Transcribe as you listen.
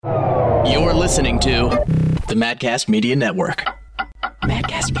You're listening to the Madcast Media Network.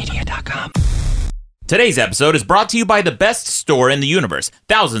 MadcastMedia.com. Today's episode is brought to you by the best store in the universe.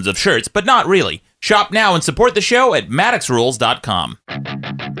 Thousands of shirts, but not really. Shop now and support the show at MaddoxRules.com.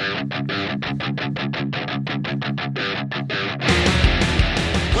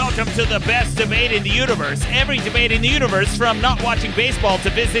 Welcome to the best debate in the universe. Every debate in the universe, from not watching baseball to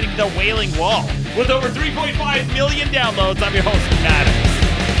visiting the Wailing Wall. With over 3.5 million downloads, I'm your host, Maddox.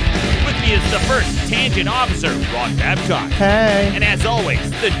 With me is the first tangent officer, Ron Babcock. Hey. And as always,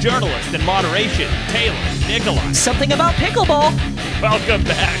 the journalist in moderation, Taylor Nikolai. Something about pickleball. Welcome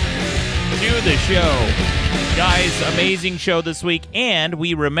back to the show. Guys, amazing show this week, and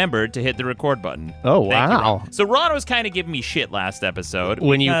we remembered to hit the record button. Oh, Thank you, wow. Ron. So Ron was kind of giving me shit last episode.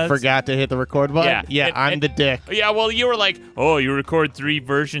 When you because- forgot to hit the record button? Yeah, I'm the dick. Yeah, well, you were like, oh, you record 3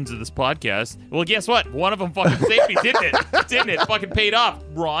 versions of this podcast. Well, guess what? One of them fucking saved me, didn't it? Didn't it? Fucking paid off,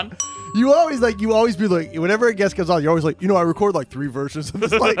 Ron. You always be like, whenever a guest comes on, you're always like, I record like 3 versions of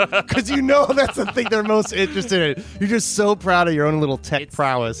this, like, because you know that's the thing they're most interested in. You're just so proud of your own little tech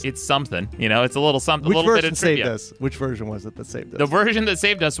prowess. It's something, it's a little something. Which a little bit version of trivia. saved us? Which version was it that saved us? The version that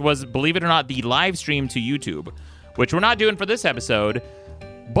saved us was, believe it or not, the live stream to YouTube, which we're not doing for this episode.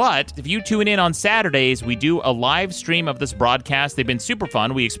 But if you tune in on Saturdays, we do a live stream of this broadcast. They've been super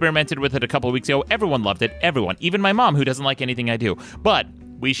fun. We experimented with it a couple of weeks ago. Everyone loved it. Everyone. Even my mom, who doesn't like anything I do. But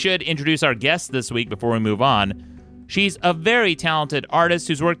we should introduce our guest this week before we move on. She's a very talented artist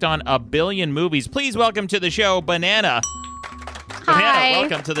who's worked on a billion movies. Please welcome to the show, Banana. Hi. Banana,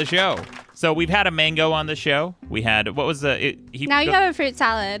 welcome to the show. So we've had a mango on the show. We had, what was the... Now you have a fruit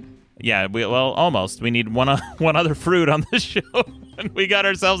salad. Yeah, well, almost. We need one other fruit on the show, and we got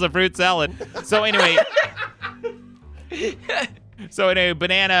ourselves a fruit salad. So anyway...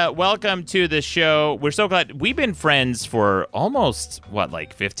 Banana, welcome to the show. We're so glad. We've been friends for almost,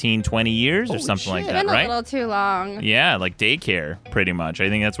 15, 20 years or something like It's that, been right? a little too long. Yeah, like daycare, pretty much. I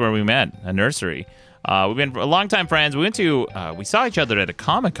think that's where we met, a nursery. We've been a long-time friends. We saw each other at a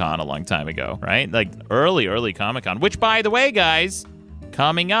Comic-Con a long time ago, right? Like early Comic-Con, which, by the way, guys,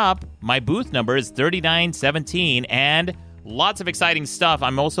 coming up, my booth number is 3917, and lots of exciting stuff.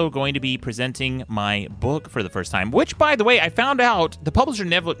 I'm also going to be presenting my book for the first time, which, by the way, I found out the publisher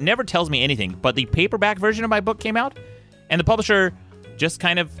never tells me anything, but the paperback version of my book came out, and the publisher just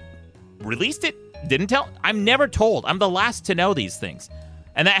kind of released it, didn't tell. I'm never told. I'm the last to know these things.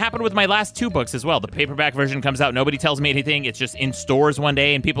 And that happened with my last 2 books as well. The paperback version comes out, nobody tells me anything. It's just in stores one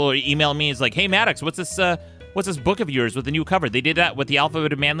day, and people email me. It's like, hey, Maddox, what's this book of yours with the new cover? They did that with The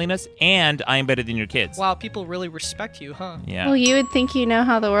Alphabet of Manliness and I Am Better Than Your Kids. Wow, people really respect you, huh? Yeah. Well, you would think you know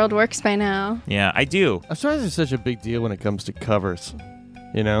how the world works by now. Yeah, I do. I'm surprised it's such a big deal when it comes to covers,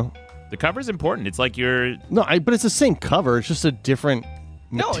 The cover's important. It's like you're... No, but it's the same cover. It's just a different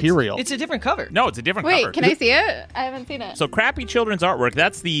material. It's a different cover. No, it's a different Wait, cover. can I see it? I haven't seen it. So Crappy Children's Artwork,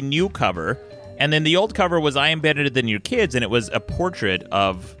 that's the new cover. And then the old cover was I Am Better Than Your Kids, and it was a portrait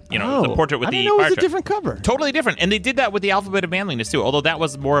of, the portrait with I the didn't know it was a artwork. different cover. Totally different. And they did that with The Alphabet of Manliness, too, although that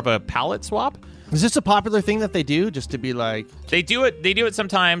was more of a palette swap. Is this a popular thing that they do, just to be like... They do it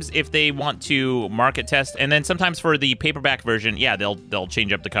sometimes if they want to market test, and then sometimes for the paperback version, yeah, they'll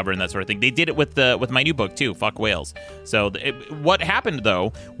change up the cover and that sort of thing. They did it with my new book too, Fuck Whales. So what happened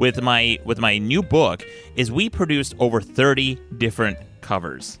though with my new book is we produced over 30 different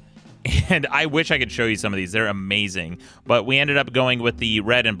covers. And I wish I could show you some of these. They're amazing. But we ended up going with the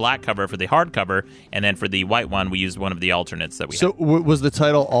red and black cover for the hardcover, and then for the white one, we used one of the alternates that we had. So was the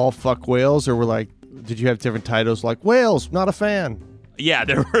title all Fuck Whales, or did you have different titles like Whales, not a fan? Yeah,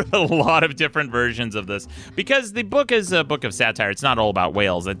 there were a lot of different versions of this because the book is a book of satire. It's not all about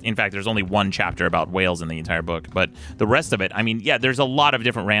whales. In fact, there's only one chapter about whales in the entire book. But the rest of it, there's a lot of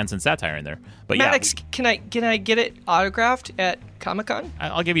different rants and satire in there. But Maddox, can I get it autographed at Comic-Con?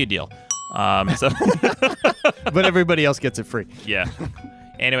 I'll give you a deal. But everybody else gets it free. Yeah.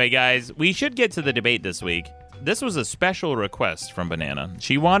 Anyway, guys, we should get to the debate this week. This was a special request from Banana.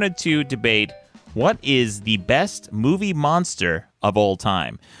 She wanted to debate what is the best movie monster of all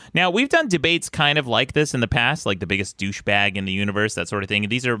time. Now, we've done debates kind of like this in the past, like the biggest douchebag in the universe, that sort of thing.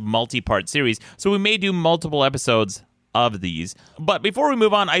 These are multi-part series, so we may do multiple episodes of these. But before we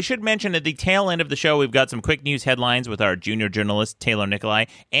move on, I should mention at the tail end of the show, we've got some quick news headlines with our junior journalist, Taylor Nikolai,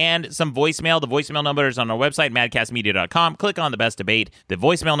 and some voicemail. The voicemail number is on our website, madcastmedia.com. Click on the best debate. The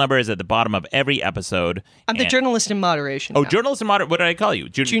voicemail number is at the bottom of every episode. I'm the journalist in moderation. Oh, now. journalist in moderation. What did I call you?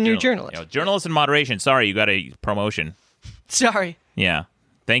 Junior journalist. Journalist in moderation. Sorry, you got a promotion. Sorry. Yeah.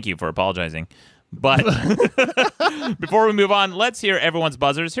 Thank you for apologizing. But before we move on, let's hear everyone's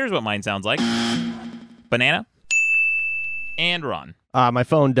buzzers. Here's what mine sounds like. Banana. And Ron. My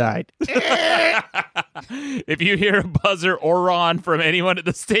phone died. If you hear a buzzer or Ron from anyone at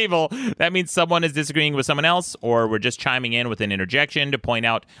the stable, that means someone is disagreeing with someone else, or we're just chiming in with an interjection to point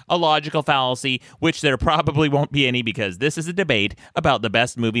out a logical fallacy, which there probably won't be any because this is a debate about the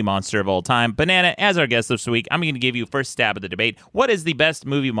best movie monster of all time. Banana, as our guest this week, I'm going to give you first stab at the debate. What is the best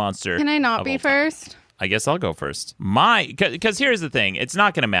movie monster? Can I not be first? I guess I'll go first. Because here's the thing. It's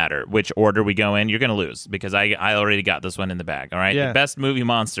not going to matter which order we go in. You're going to lose because I already got this one in the bag. All right? Yeah. The best movie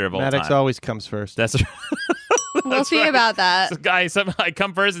monster of all time. Maddox always comes first. That's We'll see about that. So guys, I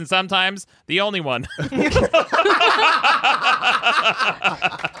come first and sometimes the only one.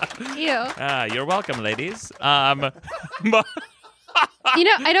 Ew. You're welcome, ladies. You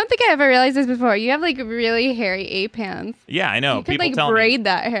know, I don't think I ever realized this before. You have like really hairy ape hands. Yeah, I know. You could People like tell braid me.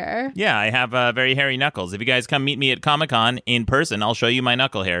 that hair. Yeah, I have very hairy knuckles. If you guys come meet me at Comic-Con in person, I'll show you my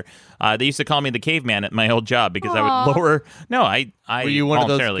knuckle hair. They used to call me the caveman at my old job because I would lower. No, I Were you one of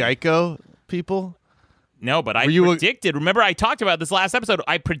those voluntarily- Geico people? No, but I Were you predicted. Remember, I talked about this last episode.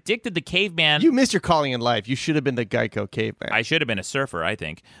 I predicted the caveman. You missed your calling in life. You should have been the Geico caveman. I should have been a surfer, I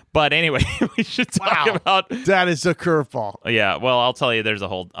think. But anyway, we should talk about. That is a curveball. Yeah, well, I'll tell you, there's a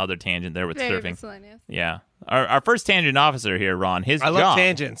whole other tangent there with Very surfing. miscellaneous. Yeah. Our first tangent officer here, Ron, his I job. love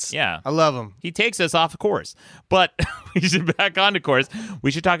tangents. Yeah. I love them. He takes us off course. But we should back on to course.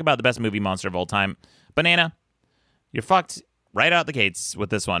 We should talk about the best movie monster of all time. Banana, you're fucked right out the gates with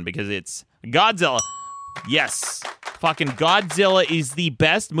this one because it's Godzilla. Yes. Fucking Godzilla is the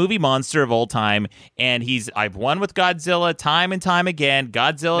best movie monster of all time. And I've won with Godzilla time and time again.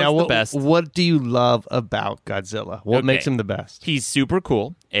 Godzilla is the best. What do you love about Godzilla? What Okay. makes him the best? He's super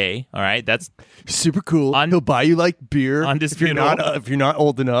cool. All right. That's Super cool. He'll buy you like beer Undisputable. if you're not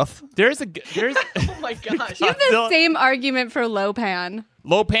old enough. there's Oh my gosh. You have the same argument for Lopan.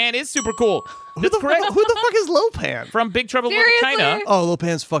 Lopan is super cool. That's Who correct. the fuck is Lopan? From Big Trouble in Seriously? Little China. Oh,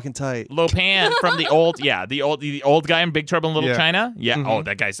 Lopan's fucking tight. Lopan from the old guy in Big Trouble in Little Yeah. China. Yeah. Oh,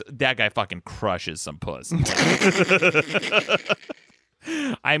 that guy fucking crushes some puss.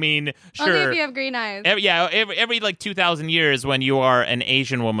 I mean, Only sure. if you have green eyes. Every like 2,000 years when you are an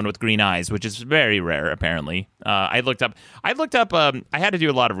Asian woman with green eyes, which is very rare, apparently. I looked up, I had to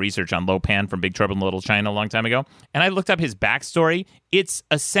do a lot of research on Lopan from Big Trouble in Little China a long time ago, and I looked up his backstory. It's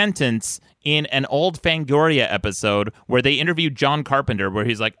a sentence in an old Fangoria episode where they interviewed John Carpenter, where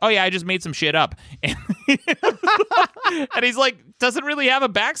he's like, oh yeah, I just made some shit up. And, and he's like, doesn't really have a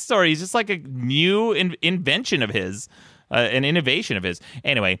backstory. He's just like a new invention of his. An innovation of his.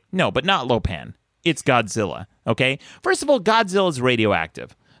 Anyway, no, but not Lopan. It's Godzilla, okay? First of all, Godzilla is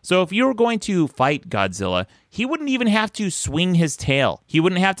radioactive. So if you were going to fight Godzilla, he wouldn't even have to swing his tail. He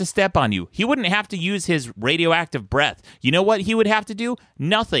wouldn't have to step on you. He wouldn't have to use his radioactive breath. You know what he would have to do?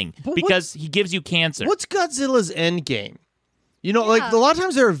 Nothing, because he gives you cancer. What's Godzilla's end game? You know, like a lot of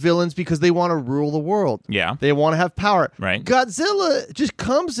times there are villains because they want to rule the world. Yeah. They want to have power. Right. Godzilla just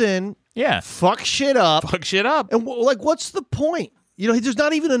comes in, fuck shit up. Fuck shit up. And what's the point? You know, there's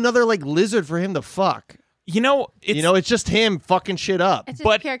not even another like lizard for him to fuck. It's just him fucking shit up. It's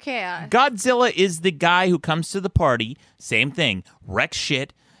just pure chaos. Godzilla is the guy who comes to the party, same thing, wrecks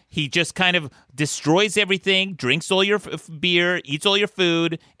shit. He just kind of destroys everything, drinks all your beer, eats all your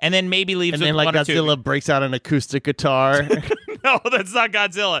food, and then maybe leaves And with then like one or two. Godzilla breaks out an acoustic guitar, No, that's not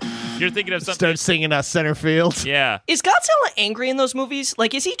Godzilla. You're thinking of something. starts singing center field. Yeah. Is Godzilla angry in those movies?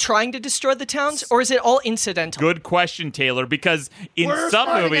 Like, is he trying to destroy the towns, or is it all incidental? Good question, Taylor, because in some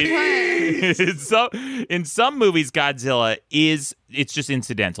movies, in some movies, Godzilla it's just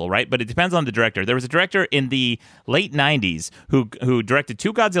incidental, right? But it depends on the director. There was a director in the late 90s who directed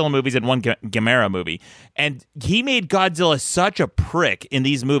 2 Godzilla movies and 1 Gamera movie. And he made Godzilla such a prick in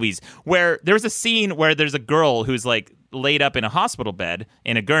these movies where there's a scene where there's a girl who's like laid up in a hospital bed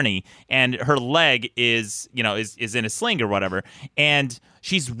in a gurney, and her leg is in a sling or whatever, and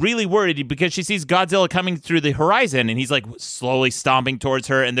she's really worried because she sees Godzilla coming through the horizon, and he's like slowly stomping towards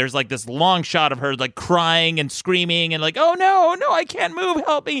her, and there's like this long shot of her like crying and screaming and like, oh no, I can't move,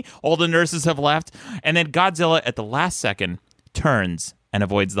 help me. All the nurses have left, and then Godzilla at the last second turns and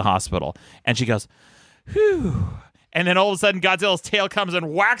avoids the hospital, and she goes, whew. And then all of a sudden, Godzilla's tail comes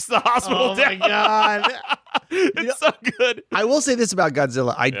and whacks the hospital down. Oh my god. It's so good. I will say this about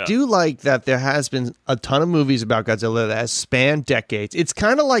Godzilla. I do like that there has been a ton of movies about Godzilla that has spanned decades. It's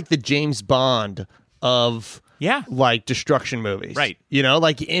kind of like the James Bond of like destruction movies. Right. You know,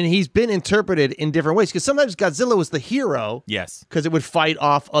 like, and he's been interpreted in different ways because sometimes Godzilla was the hero. Yes. Because it would fight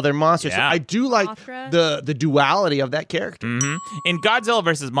off other monsters. Yeah. So I do like Mothra. the duality of that character. In Godzilla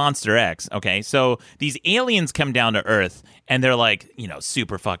versus Monster X, okay, so these aliens come down to Earth and they're like,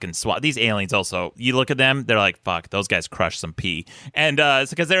 super fucking SWAT. These aliens also, you look at them, they're like, fuck, those guys crush some pee. And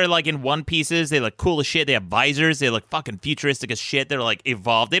it's because they're like in one pieces, they look cool as shit, they have visors, they look fucking futuristic as shit, they're like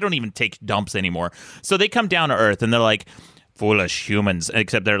evolved, they don't even take dumps anymore. So they come down to Earth and they're like, foolish humans,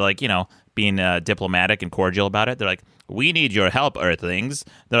 except they're like, being diplomatic and cordial about it. They're like, we need your help, Earthlings.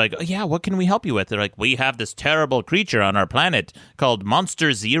 They're like, oh, yeah, what can we help you with? They're like, we have this terrible creature on our planet called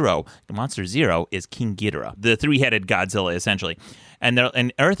Monster Zero. Monster Zero is King Ghidorah, the three-headed Godzilla, essentially.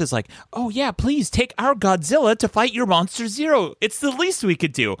 And Earth is like, oh, yeah, please take our Godzilla to fight your Monster Zero. It's the least we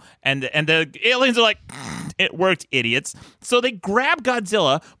could do. And the aliens are like, it worked, idiots. So they grab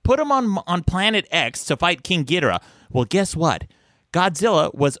Godzilla, put him on Planet X to fight King Ghidorah. Well, guess what?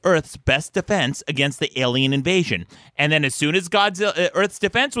 Godzilla was Earth's best defense against the alien invasion. And then as soon as Earth's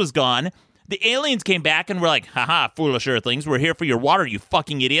defense was gone, the aliens came back and were like, haha, foolish Earthlings, we're here for your water, you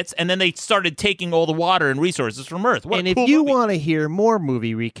fucking idiots. And then they started taking all the water and resources from Earth. What and a cool if you movie. want to hear more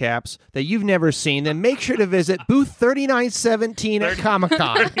movie recaps that you've never seen, then make sure to visit booth 3917 at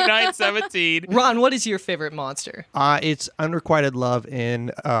Comic-Con. 3917. Ron, what is your favorite monster? It's Unrequited Love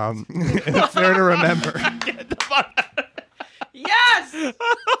in Fair to Remember. Yes!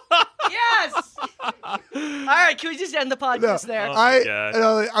 Yes! All right, can we just end the podcast there?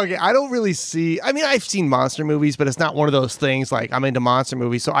 I don't really see. I mean, I've seen monster movies, but it's not one of those things like I'm into monster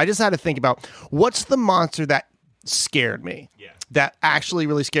movies. So I just had to think about what's the monster that scared me. Yeah. That actually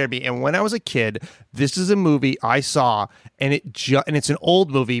really scared me. And when I was a kid, this is a movie I saw, and it's an old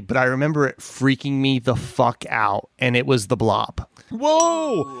movie, but I remember it freaking me the fuck out. And it was The Blob.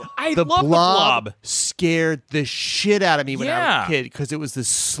 Whoa! I love The Blob. Scared the shit out of me when I was a kid because it was this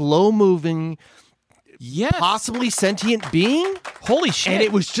slow-moving, possibly sentient being. Holy shit! And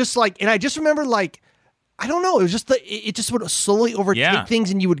it was just like, and I just remember like, I don't know, it was just it just would slowly overtake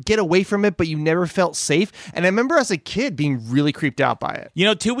things, and you would get away from it, but you never felt safe. And I remember as a kid being really creeped out by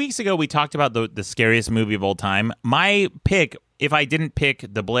it. 2 weeks ago we talked about the scariest movie of all time. My pick, if I didn't pick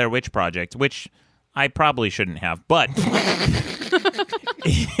The Blair Witch Project, which I probably shouldn't have, but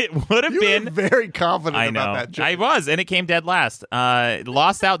it would have been very confident about that joke. I was, and it came dead last.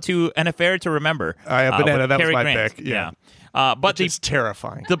 Lost out to An Affair to Remember. Banana, that was Cary my Grant. pick. Yeah. But it's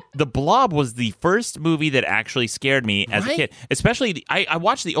terrifying. The Blob was the first movie that actually scared me as a kid. Especially, I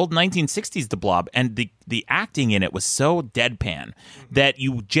watched the old 1960s The Blob, and the acting in it was so deadpan that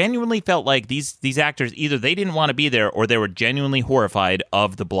you genuinely felt like these actors, either they didn't want to be there or they were genuinely horrified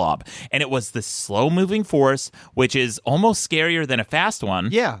of the Blob. And it was this slow-moving force, which is almost scarier than a fast one.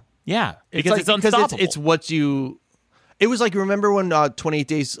 Yeah. Yeah, because it's unstoppable. It's what you... It was like, remember when 28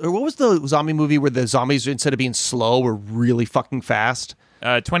 Days... Or what was the zombie movie where the zombies, instead of being slow, were really fucking fast?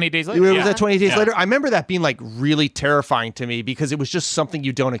 28 Days Later. Was that 28 Days Later? I remember that being like really terrifying to me because it was just something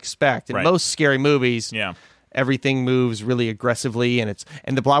you don't expect. In most scary movies, everything moves really aggressively, and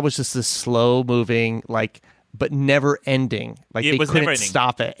the Blob was just this slow-moving, like... but never ending. Like they couldn't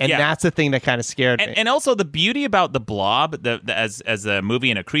stop it. And that's the thing that kind of scared me. And also the beauty about The Blob as a movie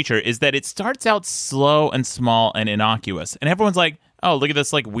and a creature is that it starts out slow and small and innocuous. And everyone's like, oh, look at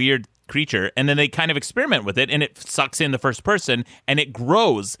this like weird creature. And then they kind of experiment with it, and it sucks in the first person, and it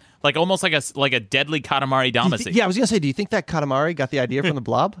grows like almost like a deadly Katamari Damacy. I was going to say, do you think that Katamari got the idea from The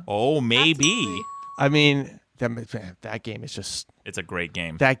Blob? Oh, maybe. Absolutely. I mean... That game is just... It's a great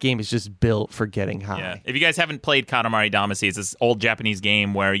game. That game is just built for getting high. Yeah. If you guys haven't played Katamari Damacy, it's this old Japanese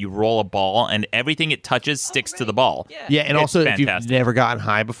game where you roll a ball and everything it touches sticks to the ball. Yeah, and it's also fantastic. If you've never gotten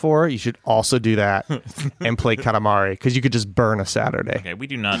high before, you should also do that and play Katamari because you could just burn a Saturday. Okay, we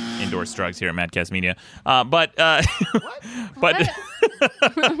do not endorse drugs here at Madcast Media. But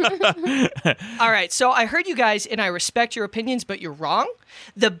All right, so I heard you guys, and I respect your opinions, but you're wrong.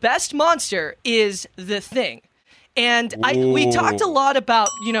 The best monster is The Thing. And we talked a lot about,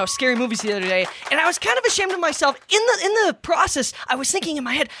 scary movies the other day, and I was kind of ashamed of myself. In the process, I was thinking in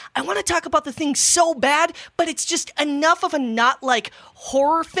my head, I want to talk about The Thing so bad, but it's just enough of a not like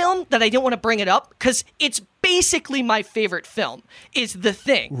horror film that I didn't want to bring it up because it's basically my favorite film is The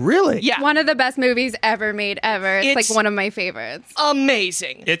Thing. Really? Yeah. One of the best movies ever made ever. It's like one of my favorites.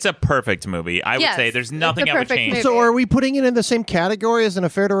 Amazing. It's a perfect movie. I would say there's nothing I would change. movie. So are we putting it in the same category as An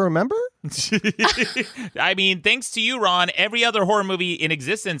Affair to Remember? I mean, thanks to you, Ron, every other horror movie in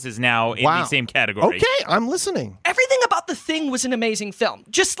existence is now in the same category. Okay, I'm listening. Everything about The Thing was an amazing film.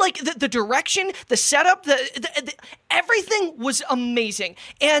 Just like the direction, the setup, the everything was amazing.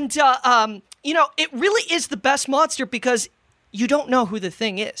 And it really is the best monster because you don't know who the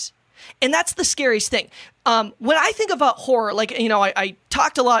thing is. And that's the scariest thing. When I think about horror, like, I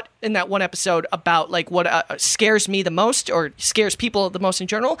talked a lot in that one episode about like what scares me the most or scares people the most in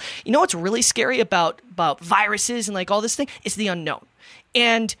general. What's really scary about viruses and like all this thing is the unknown.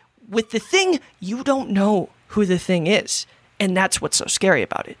 And with the thing, you don't know who the thing is. And that's what's so scary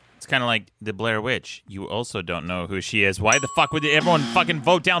about it. It's kind of like the Blair Witch. You also don't know who she is. Why the fuck would everyone fucking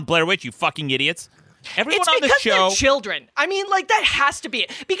vote down Blair Witch, you fucking idiots? Everyone on the show, they're children. I mean, like that has to be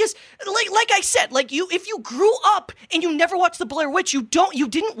it. Because, like I said, like if you grew up and you never watched the Blair Witch, you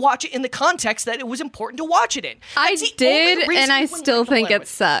didn't watch it in the context that it was important to watch it in. I did, and I still think it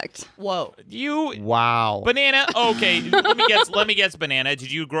sucked. Whoa, wow, Banana. Okay, let me guess, Banana.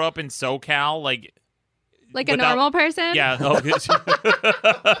 Did you grow up in SoCal, like a normal person? Yeah.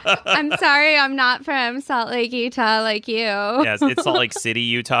 I'm sorry, I'm not from Salt Lake, Utah, like you. Yes, it's Salt Lake City,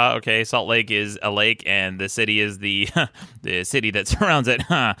 Utah. Okay, Salt Lake is a lake, and the city is the city that surrounds it.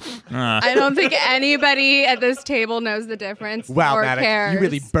 I don't think anybody at this table knows the difference. Wow, or Maddox, cares. you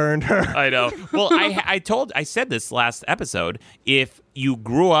really burned her. I know. Well, I said this last episode. If you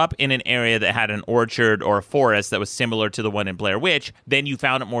grew up in an area that had an orchard or a forest that was similar to the one in Blair Witch, then you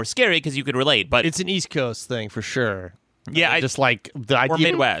found it more scary because you could relate. But it's an East Coast thing for sure. Yeah, just like the idea, or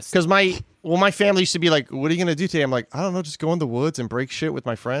Midwest. Because my family used to be like, "What are you gonna do today?" I'm like, "I don't know, just go in the woods and break shit with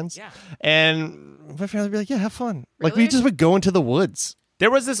my friends." Yeah, and my family would be like, "Yeah, have fun." Really? Like we just would go into the woods.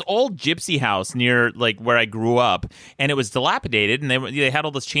 There was this old gypsy house near like where I grew up, and it was dilapidated, and they had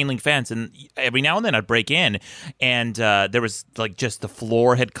all this chain link fence, and every now and then I'd break in, and there was like just the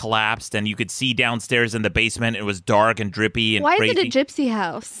floor had collapsed, and you could see downstairs in the basement. It was dark and drippy and Why crazy. is it a gypsy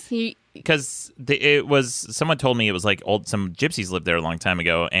house? Because it was, someone told me it was like some gypsies lived there a long time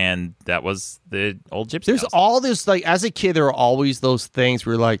ago, and that was the old gypsy There's house. all this, like, as a kid, there were always those things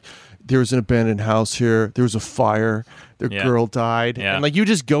where, like, there was an abandoned house here, there was a fire, their girl died, and, like, you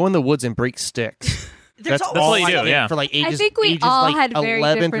just go in the woods and break sticks. That's all what you do, yeah. For, like, ages, I think we all like, had very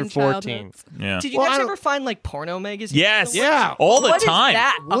 11 different through 14. childhoods. Yeah. Did you guys ever find like porno magazines? Yes. Yeah. All the What is time.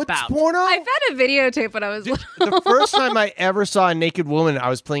 that What's about? porno? I've had a videotape when I was little. The first time I ever saw a naked woman, I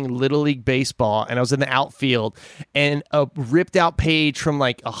was playing Little League Baseball, and I was in the outfield, and a ripped out page from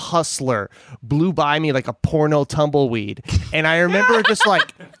like a Hustler blew by me like a porno tumbleweed. And I remember just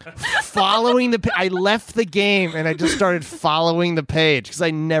like following I left the game, and I just started following the page because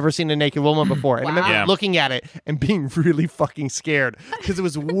I'd never seen a naked woman before. And I remember looking at it and being really fucking scared because it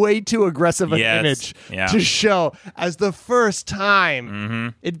was way too aggressive an image to show as the first time. Mm-hmm.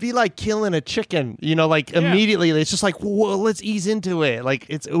 It'd be like killing a chicken, like immediately. It's just like, whoa, let's ease into it. Like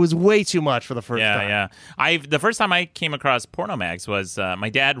it was way too much for the first time. Yeah. The first time I came across porno mags was my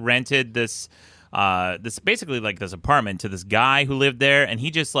dad rented this basically like this apartment to this guy who lived there, and he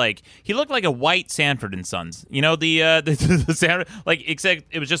looked like a white Sanford and Sons. The Sanford, like, except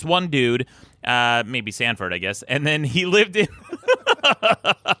it was just one dude, maybe Sanford, I guess, and then he lived in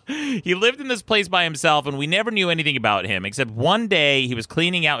this place by himself, and we never knew anything about him except one day he was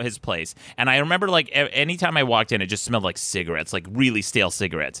cleaning out his place, and I remember like anytime I walked in, it just smelled like cigarettes, like really stale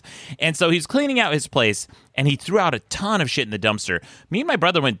cigarettes. And so he's cleaning out his place, and he threw out a ton of shit in the dumpster. Me and my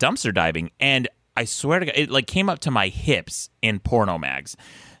brother went dumpster diving, and I swear to God, it like came up to my hips in porno mags.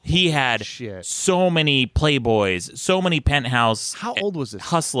 He had so many Playboys, so many Penthouse. How old was this?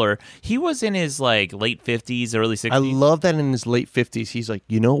 Hustler. He was in his like late 50s, early 60s. I love that in his late 50s, he's like,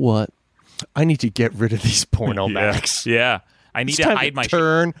 you know what? I need to get rid of these porno mags. Yeah. I need to hide my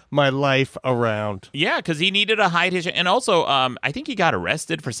turn my life around. Yeah, because he needed to hide his and also I think he got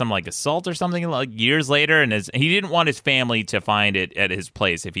arrested for some like assault or something like years later, and he didn't want his family to find it at his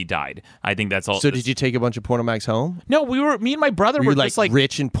place if he died. I think that's all. So did you take a bunch of porno mags home? No, me and my brother were just like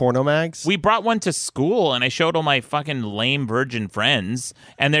rich in porno mags. We brought one to school, and I showed all my fucking lame virgin friends,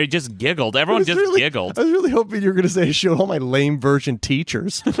 and they just giggled. Everyone just giggled. I was really hoping you were going to say I showed all my lame virgin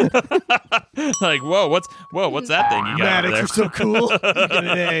teachers. Like, whoa, what's that thing you got Maddox, over there? you're so cool. You get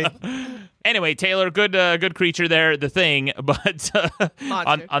an A. Anyway, Taylor, good creature there, the thing. But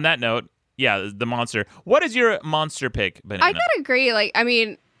on that note, yeah, the monster. What is your monster pick, Banana? I gotta agree. Like, I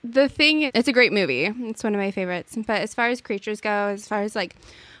mean, The Thing, it's a great movie. It's one of my favorites. But as far as creatures go, as far as like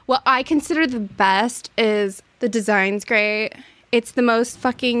what I consider the best is the design's great. It's the most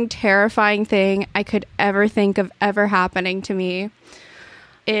fucking terrifying thing I could ever think of ever happening to me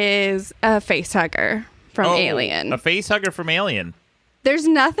is a face hugger from Alien. A face hugger from Alien. There's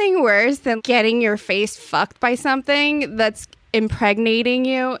nothing worse than getting your face fucked by something that's impregnating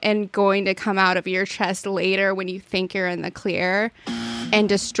you and going to come out of your chest later when you think you're in the clear and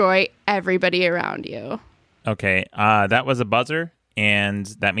destroy everybody around you. Okay, that was a buzzer. and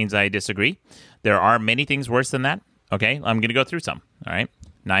that means I disagree. There are many things worse than that. Okay, I'm going to go through some. All right.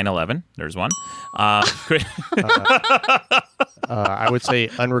 9/11, there's one. I would say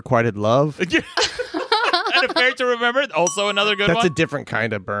unrequited love. And fair to remember, also another good one. That's a different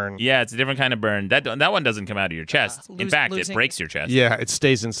kind of burn. Yeah, it's a different kind of burn. That one doesn't come out of your chest. In fact, it breaks your chest. Yeah, it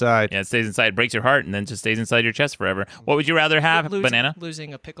stays inside. Yeah, it stays inside. It breaks your heart and then just stays inside your chest forever. What would you rather have, Banana?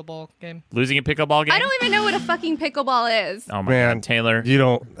 Losing a pickleball game. Losing a pickleball game? I don't even know what a fucking pickleball is. Oh, my Man, God, Taylor. You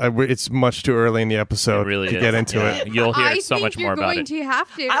don't. It's much too early in the episode It really to is. get into it. You'll hear so much more about it. I think you're going to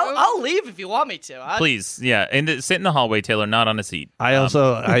have to. I'll leave if you want me to. Please, yeah. And sit in the hallway, Taylor, not on a seat.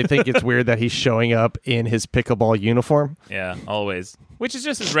 I think it's weird that he's showing up in his pickleball uniform. Yeah, always. Which is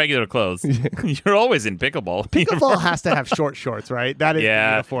just his regular clothes. You're always in pickleball. Pickleball has to have short shorts, right? That is the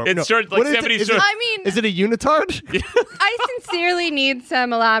uniform. It's short, like 70s shorts. I mean, is it a unitard? I sincerely need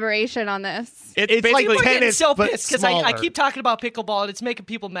some elaboration on this. It's like basically People are getting tennis, so but pissed because I smaller. keep talking about pickleball and it's making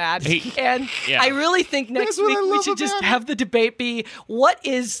people mad. Yeah. I really think next That's what week I we love should just about it. have the debate be what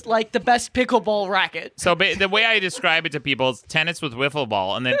is like the best pickleball racket. So the way I describe it to people is tennis with wiffle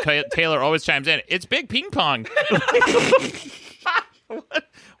ball, and then Taylor always chimes in, it's big ping pong.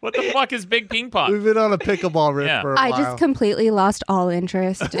 What the fuck is big ping pong? We've been on a pickleball riff Yeah. for a I while. just completely lost all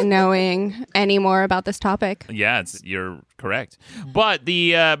interest in knowing any more about this topic. Yeah, you're correct. But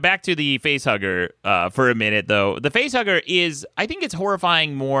the back to the face hugger for a minute, though. The face hugger is, I think it's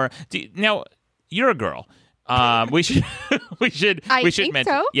horrifying more. Now, you're a girl. We should think mention.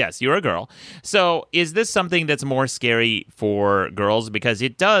 so. Yes, you're a girl. So, is this something that's more scary for girls because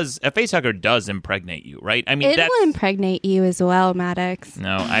a face hugger does impregnate you, right? I mean, It will impregnate you as well, Maddox.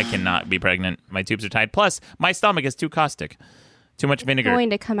 No, I cannot be pregnant. My tubes are tied. Plus, my stomach is too caustic. Too much vinegar. It's going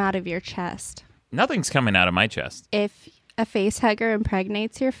to come out of your chest. Nothing's coming out of my chest. If a face hugger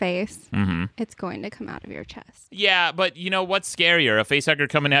impregnates your face, it's going to come out of your chest. Yeah, but you know what's scarier? A face hugger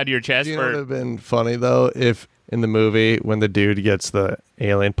coming out of your chest? You know what would have been funny though if in the movie when the dude gets the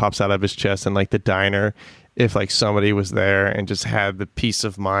alien pops out of his chest in like the diner, if like somebody was there and just had the peace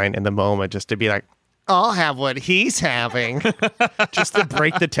of mind in the moment just to be like, I'll have what he's having, just to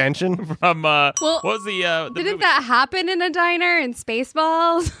break the tension. From what was the Didn't movie? that happen in a diner in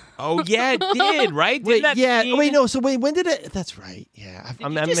Spaceballs? Oh yeah, it did, right? Wait, Didn't that yeah. scene- Wait, no. So wait, when did it? That's right. Yeah,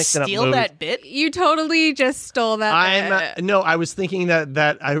 I'm Did you just mixing up steal movies. that bit? You totally just stole that. bit. No, I was thinking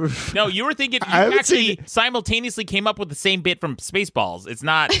that I. No, you were thinking. You I haven't actually seen- simultaneously came up with the same bit from Spaceballs. It's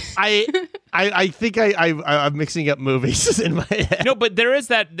not. I think I'm mixing up movies in my head. No, but there is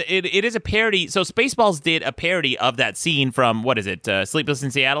that. It is a parody. So Spaceballs did a parody of that scene from what is it? Sleepless in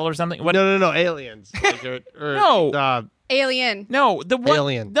Seattle or something? What? No, aliens. No. Alien. No, the one.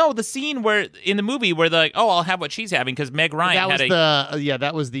 Alien. No, the scene where in the movie where they're like, "Oh, I'll have what she's having" because Meg Ryan That had was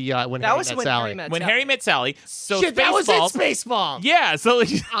that was the when That Harry was met when Sally. Harry met when Sally. Harry met Sally. So Shit, that was in Spaceballs. Spaceball. Yeah, so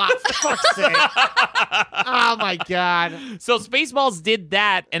Ah, for fuck's sake. Oh my god. so Spaceballs did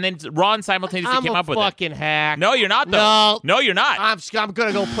that, and then Ron simultaneously I'm came a up with it. fucking hack. No, you're not though. No, you're not. I'm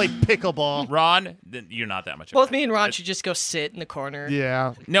gonna go play pickleball. Ron, you're not that much. of a Both hack. me and Ron should just go sit in the corner.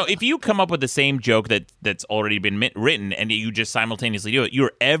 Yeah. No, if you come up with the same joke that's already been written and you just simultaneously do it,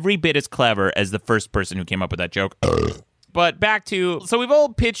 you're every bit as clever as the first person who came up with that joke. But back to, so we've all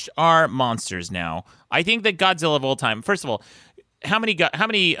pitched our monsters now. I think that Godzilla of all time, first of all, how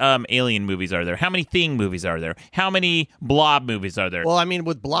many alien movies are there? How many Thing movies are there? How many Blob movies are there? Well, I mean,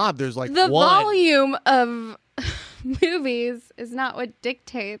 with Blob, there's like The one. volume of movies is not what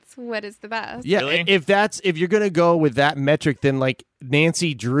dictates what is the best. Yeah, Really? if you're gonna go with that metric, then like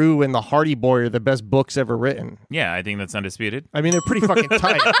Nancy Drew and the Hardy Boy are the best books ever written. Yeah, I think that's undisputed. I mean, they're pretty fucking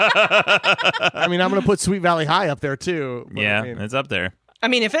tight. I mean, I'm gonna put Sweet Valley High up there too. but Yeah, I mean, it's up there. I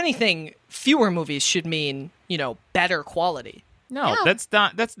mean, if anything, fewer movies should mean, better quality. No, No. that's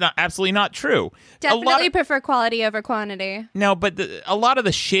not absolutely not true. Definitely prefer quality over quantity. No, but a lot of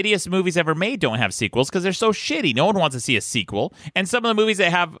the shittiest movies ever made don't have sequels because they're so shitty. No one wants to see a sequel. And some of the movies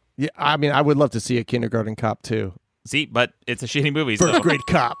that have, yeah, I mean, I would love to see a Kindergarten Cop too. see, but it's a shitty movie. First So grade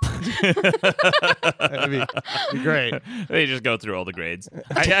cop. That'd be great. they just go through all the grades.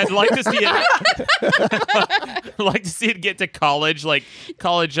 I'd like to see it. I'd like to see it get to college,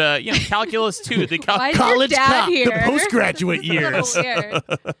 calculus 2. The Why is College your dad Cop, here? the postgraduate years. So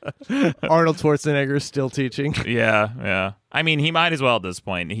weird. Arnold Schwarzenegger is still teaching. Yeah. I mean, he might as well at this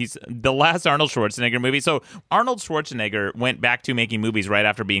point. He's the last Arnold Schwarzenegger movie. So Arnold Schwarzenegger went back to making movies right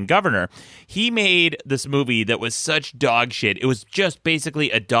after being governor. He made this movie that was such dog shit. It was just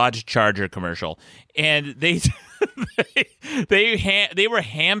basically a Dodge Charger commercial. And they were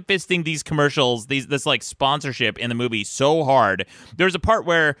ham-fisting these commercials, this like sponsorship in the movie so hard. There's a part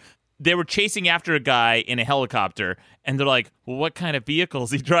where they were chasing after a guy in a helicopter, and they're like, well, what kind of vehicle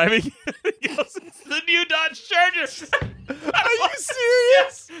is he driving? He goes, it's the new Dodge Charger. Are you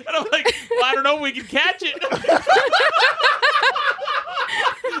serious? And I'm like, well, I don't know if we can catch it.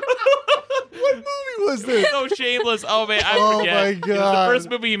 What movie was this? So shameless. Oh, man, I Oh, forget. my It was God. the first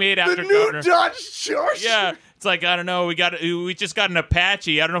movie he made after The new Governor. Dodge Charger. Yeah. It's like, I don't know, we just got an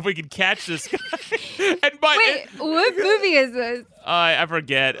Apache. I don't know if we can catch this guy. Wait, what movie is this? I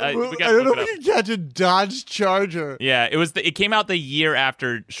forget. We I gotta don't know look it if up. we can catch a Dodge Charger. Yeah, it came out the year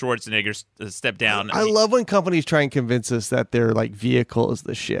after Schwarzenegger stepped down. I love when companies try and convince us that their like vehicle is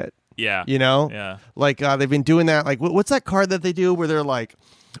the shit. Yeah. You know? Yeah. Like they've been doing that. Like what's that car that they do where they're like,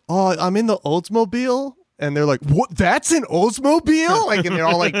 oh, I'm in the Oldsmobile? And they're like, what? That's an Oldsmobile? Like, and they're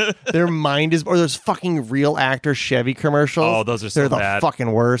all like, their mind is, or those fucking real actor Chevy commercials. Oh, those are so They're the bad.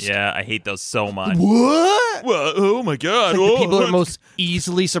 fucking worst. Yeah, I hate those so much. What? Well, oh my God. It's like the people that are most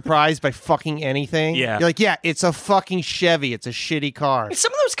easily surprised by fucking anything. Yeah. You're like, yeah, it's a fucking Chevy. It's a shitty car.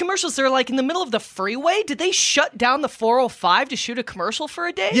 Some of those commercials, they're like in the middle of the freeway. Did they shut down the 405 to shoot a commercial for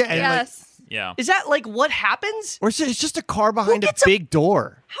a day? Yeah. And like, Yes. Yeah. Is that like what happens? or it's just a car behind a gets a- big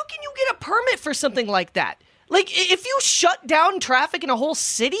door. How can you get a permit for something like that? Like, if you shut down traffic in a whole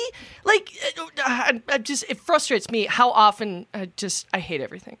city, like, it frustrates me how often I hate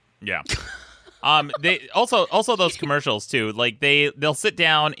everything. Yeah. They also those commercials too. Like they'll sit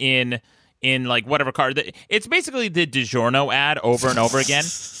down in like whatever car. It's basically the DiGiorno ad over and over again.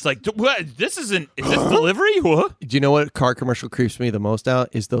 It's like, what? Is this delivery? What? Do you know what car commercial creeps me the most out?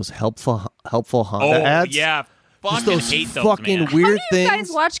 Is those helpful Honda ads. Yeah. Just Fucking those hate those, fucking man. weird How do you things.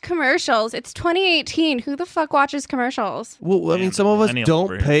 guys watch commercials? It's 2018. Who the fuck watches commercials? Well, I mean, Damn, some of us millennials don't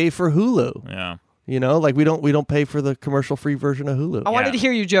over here. pay for Hulu. Yeah. You know, like we don't pay for the commercial-free version of Hulu. I wanted Yeah. to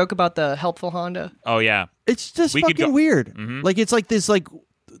hear you joke about the helpful Honda. Oh yeah. It's just We could fucking go- weird. Mhm. Like it's like this like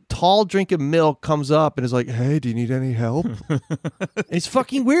tall drink of milk comes up and is like, "Hey, do you need any help?" It's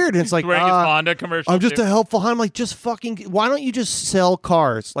fucking weird. And it's like, Wearing his Honda commercial. I'm just too. a helpful Honda. I'm like, just fucking. Why don't you just sell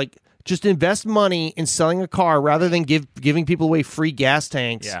cars? Like, just invest money in selling a car rather than giving people away free gas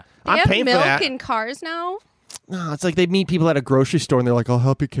tanks. Yeah. They I'm have paying for milk that. in cars now. No, it's like they meet people at a grocery store and they're like, "I'll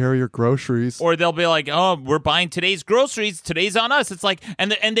help you carry your groceries." Or they'll be like, "Oh, we're buying today's groceries. Today's on us." It's like,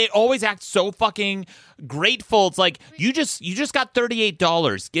 and they always act so fucking grateful. It's like you just got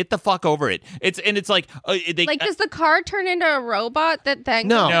 $38. Get the fuck over it. It's like Does the car turn into a robot that then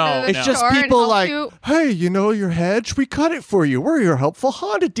No, goes into the it's just store and people helps like, you? "Hey, you know your hedge? We cut it for you. We're your helpful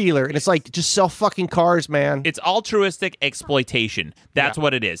Honda dealer." And it's like, just sell fucking cars, man. It's altruistic exploitation. That's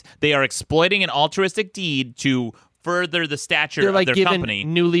what it is. They are exploiting an altruistic deed to further the stature They're like of their giving company.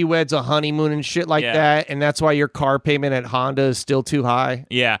 newlyweds a honeymoon and shit like Yeah. that, and that's why your car payment at Honda is still too high.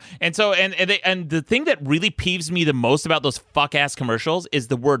 Yeah, and so and the thing that really peeves me the most about those fuck ass commercials is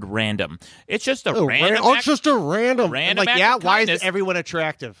the word random. It's just a random. it's just a random. Random like, act yeah, of why kindness. is everyone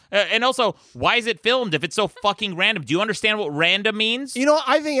attractive? And also, why is it filmed if it's so fucking random? Do you understand what random means? You know,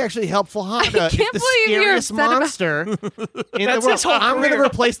 I think actually helpful Honda is can't the believe you're scariest upset about- monster in the That's world. his whole I'm going to career.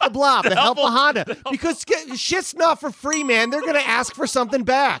 replace the blob, the helpful Honda, because shit's not for free, man. They're going to ask for something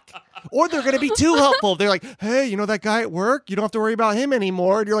back. Or they're going to be too helpful. They're like, "Hey, you know that guy at work? You don't have to worry about him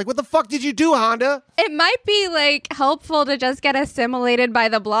anymore." And you're like, "What the fuck did you do, Honda?" It might be like helpful to just get assimilated by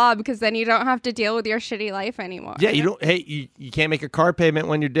the blob because then you don't have to deal with your shitty life anymore. Yeah, you don't. Hey, you can't make a car payment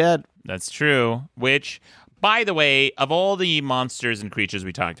when you're dead. That's true. Which, by the way, of all the monsters and creatures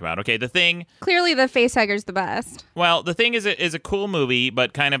we talked about, okay, The Thing. Clearly, the facehugger's the best. Well, The Thing is a cool movie,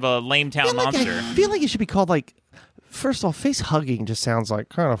 but kind of a lame town monster. I feel like it should be called like. First of all, face hugging just sounds like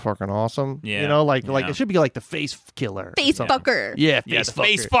kind of fucking awesome. Yeah. You know, like Yeah. it should be like the face killer. or Face something. fucker. Yeah, Yeah, face the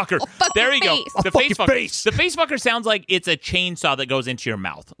face fucker. fucker. fuck There your you go. face. The fuck face your fucker. face. The face fucker sounds like it's a chainsaw that goes into your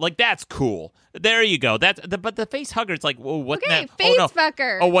mouth. Like that's cool. There you go. But the face hugger, it's like, whoa, what? Okay, now? face oh, no.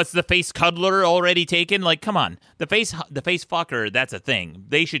 fucker. Oh, what's the face cuddler already taken? Like, come on, the face fucker. That's a thing.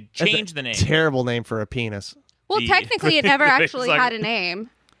 They should That's change a the name. Terrible name for a penis. Well, The- technically, it never the face actually fucker. had a name.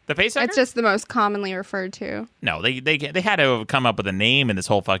 The face hugger. It's just the most commonly referred to. No, they had to come up with a name in this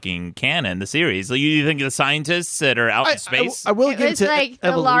whole fucking canon, the series. Like, you think the scientists that are out in space? I will It give it was to like the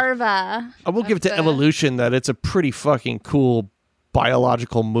evolution. larva. I will give it to of the- evolution that it's a pretty fucking cool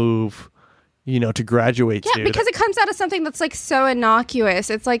biological move, you know, to graduate Yeah, to. because it comes out of something that's like so innocuous.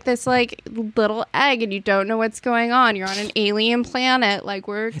 It's like this like little egg, and you don't know what's going on. You're on an alien planet, like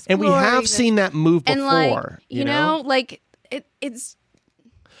we're and exploring we have this- seen that move before. and like you know, like it's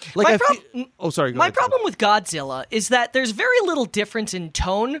like My I prob- feel- oh, sorry. Go My ahead. problem with Godzilla is that there's very little difference in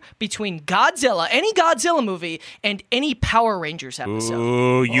tone between Godzilla, any Godzilla movie, and any Power Rangers episode.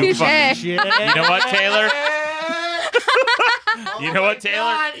 Ooh, you Touche. fucking. Shit. You know what, Taylor? You know what, Taylor?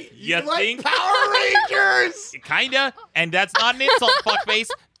 God, you like think Power Rangers? Kinda, and that's not an insult, fuckface.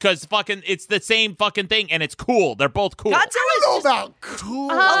 Because fucking, it's the same fucking thing, and it's cool. They're both cool. Godzilla I is don't know just about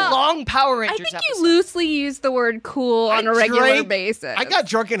cool. a long Power I Rangers think episode. you loosely use the word cool on a regular basis. I got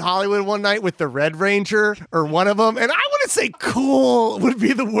drunk in Hollywood one night with the Red Ranger, or one of them, and I wouldn't say cool would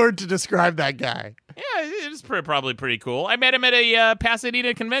be the word to describe that guy. Yeah, it's probably pretty cool. I met him at a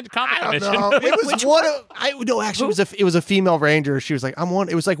Pasadena comic convention. No, it was one of. Actually, it was a female ranger. She was like, "I'm one."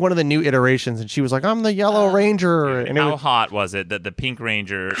 It was like one of the new iterations, and she was like, "I'm the Yellow Ranger." And how hot was it that the Pink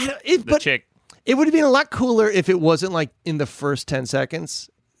Ranger, chick? It would have been a lot cooler if it wasn't like in the first 10 seconds.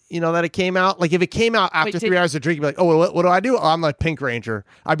 That it came out. Like if it came out after 3 hours of drinking, you'd be like, oh, what do I do? Oh, I'm like Pink Ranger.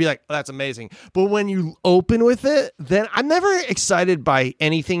 I'd be like, oh, that's amazing. But when you open with it, then I'm never excited by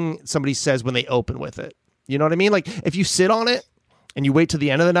anything somebody says when they open with it. You know what I mean? Like if you sit on it and you wait till the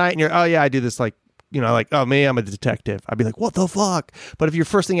end of the night and you're, oh yeah, I do this like, like, oh, me, I'm a detective. I'd be like, what the fuck? But if your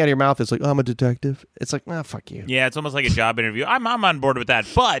first thing out of your mouth is like, oh, I'm a detective, it's like, fuck you. Yeah, it's almost like a job interview. I'm on board with that.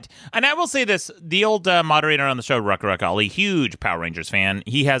 But, and I will say this, the old moderator on the show, Ruck Ali, huge Power Rangers fan.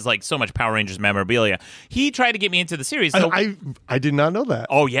 He has like so much Power Rangers memorabilia. He tried to get me into the series. So, I did not know that.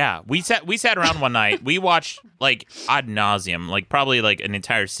 Oh, yeah. We sat around one night. We watched like ad nauseum, like probably like an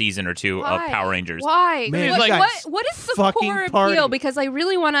entire season or two of Power Rangers. Why? Man, what is the core appeal? Because I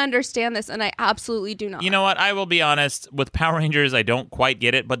really want to understand this, and I absolutely do not. You know what? I will be honest. With Power Rangers, I don't quite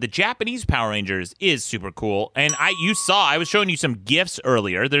get it, but the Japanese Power Rangers is super cool. And I was showing you some GIFs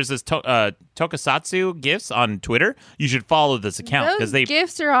earlier. There's this Tokusatsu GIFs on Twitter. You should follow this account because they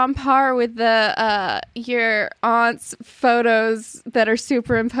GIFs are on par with the your aunt's photos that are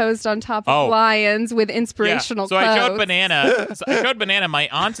superimposed on top of lions with inspirational So quotes. I showed Banana. My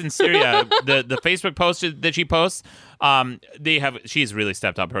aunt in Syria. the Facebook post that she posts. She's really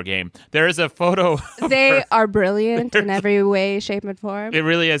stepped up her game. There is a photo. They are brilliant in every way, shape, and form. It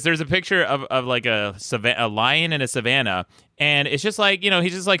really is. There's a picture of like a lion in a savanna, and it's just like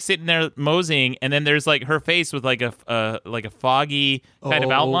he's just like sitting there moseying, and then there's like her face with like a foggy kind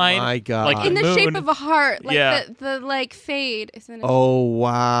of outline. Oh my god! Like in the moon. shape of a heart, like Yeah. the like fade. Isn't it? Oh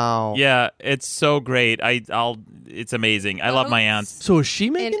wow! Yeah, it's so great. It's amazing. I love my aunt. So is she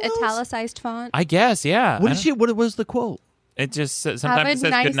In making those? italicized font. I guess, yeah. What was the quote? It just Have sometimes a it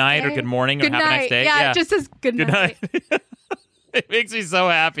says nice good night or day. good morning Good or have a night. nice day. Yeah, it just says good Good night. night. It makes me so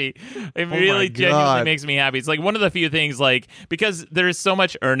happy. It really genuinely makes me happy. It's like one of the few things, like, because there's so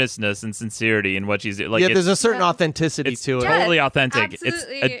much earnestness and sincerity in what she's doing. Like, there's a certain authenticity to it. Totally Yes, authentic.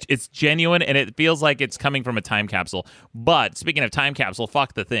 absolutely. It's genuine, and it feels like it's coming from a time capsule. But speaking of time capsule,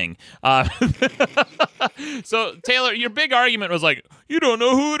 fuck the thing. So Taylor, your big argument was like, you don't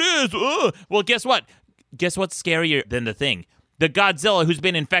know who it is. Ugh. Well, guess what? Guess what's scarier than the thing? The Godzilla who's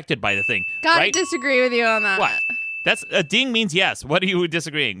been infected by the thing. Gotta right? disagree with you on that. What? That's a ding means yes. What are you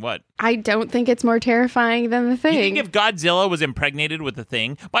disagreeing? What? I don't think it's more terrifying than the thing. You think if Godzilla was impregnated with the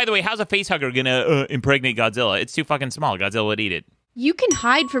thing? By the way, how's a facehugger gonna impregnate Godzilla? It's too fucking small. Godzilla would eat it. You can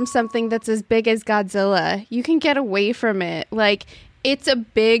hide from something that's as big as Godzilla. You can get away from it. Like, it's a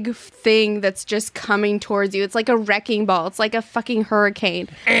big thing that's just coming towards you. It's like a wrecking ball. It's like a fucking hurricane.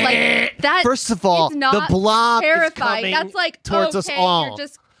 Like that. First of all, is not the blob is terrifying. coming That's like towards us all. You're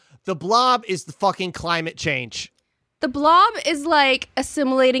just The blob is the fucking climate change. The blob is like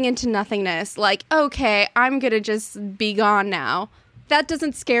assimilating into nothingness. Like, okay, I'm gonna just be gone now. That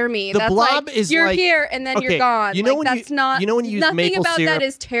doesn't scare me. The That's blob like, is you're like- here and then you're okay, gone. you know Like, when that's you- not. you know when you use nothing maple about syrup- that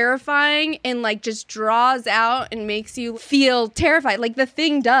is terrifying and like just draws out and makes you feel terrified. Like the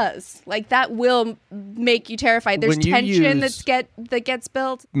thing does. Like that will make you terrified. There's When you tension use- that gets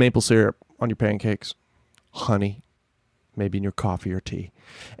built. Maple syrup on your pancakes, honey, maybe in your coffee or tea,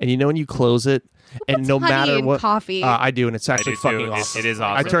 and you know when you close it, and no honey matter in what coffee? I do, and it's actually do too. fucking It- awesome. it is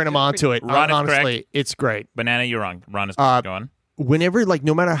I awesome. turn them on to it. Ron is Honestly, correct. it's great. Banana, you're wrong. Ron is go on. Whenever, like,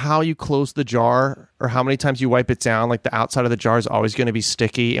 no matter how you close the jar or how many times you wipe it down, like, the outside of the jar is always going to be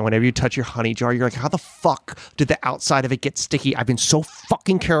sticky. And whenever you touch your honey jar, you're like, how the fuck did the outside of it get sticky? I've been so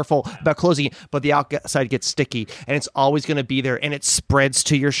fucking careful about closing it, but the outside gets sticky. And it's always going to be there. And it spreads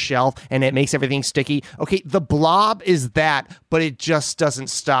to your shelf and it makes everything sticky. Okay, the blob is that, but it just doesn't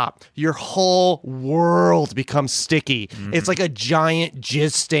stop. Your whole world becomes sticky. Mm-hmm. It's like a giant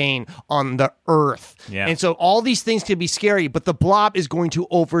jizz stain on the earth. Yeah. And so all these things can be scary, but the blob is going to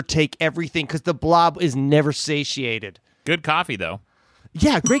overtake everything because the blob is never satiated. Good coffee, though.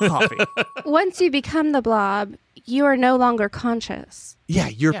 Yeah, great coffee. Once you become the blob, you are no longer conscious. Yeah,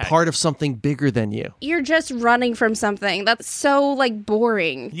 you're part of something bigger than you. You're just running from something. That's so like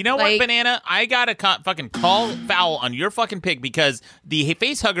boring. You know what, Banana? I gotta fucking call foul on your fucking pick because the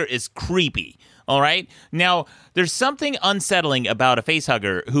face hugger is creepy. All right. Now, there's something unsettling about a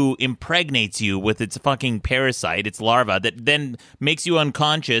facehugger who impregnates you with its fucking parasite, its larva, that then makes you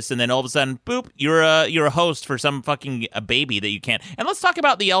unconscious, and then all of a sudden, boop, you're a host for some fucking baby that you can't. And let's talk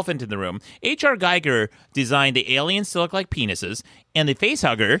about the elephant in the room. H.R. Geiger designed the aliens to look like penises, and the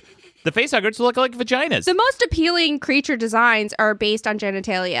facehugger to look like vaginas. The most appealing creature designs are based on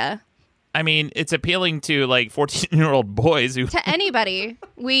genitalia. I mean, it's appealing to like 14-year-old boys who. To anybody,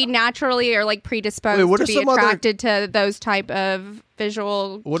 we naturally are like predisposed to be attracted to those type of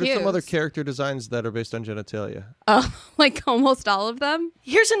visual. What cues. are some other character designs that are based on genitalia? Like almost all of them.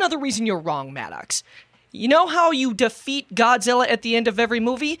 Here's another reason you're wrong, Maddox. You know how you defeat Godzilla at the end of every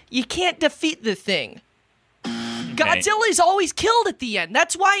movie? You can't defeat the thing. Godzilla is always killed at the end.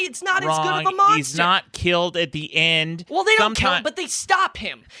 That's why it's not as good of a monster. He's not killed at the end. Well, they don't kill him, but they stop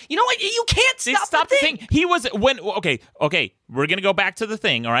him. You know what? You can't stop the thing. He was when okay. We're gonna go back to the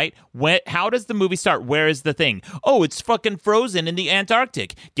thing. All right. How does the movie start? Where is the thing? Oh, it's fucking frozen in the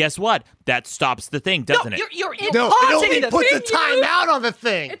Antarctic. Guess what? That stops the thing, doesn't it? You're No, it only puts a thing. time out on the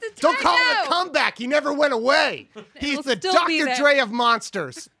thing. It's a Don't call it timeout. a comeback. He never went away. He's will the still be Dr. there. Dre of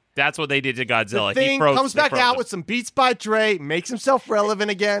monsters. That's what they did to Godzilla. The thing He froze, comes back froze out him. with some beats by Dre, makes himself relevant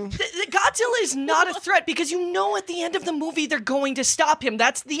again. The Godzilla is not a threat because you know at the end of the movie they're going to stop him.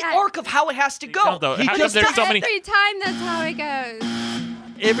 That's the arc of how it has to go. No, though. He How just- come there's so many? Every time that's how it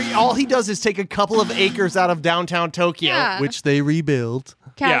goes. All he does is take a couple of acres out of downtown Tokyo, Yeah. which they rebuild.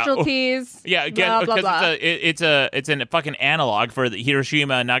 Casualties. Yeah, blah, blah, because blah. it's a fucking analog for the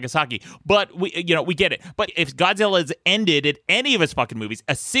Hiroshima and Nagasaki. But we get it. But if Godzilla is ended at any of his fucking movies,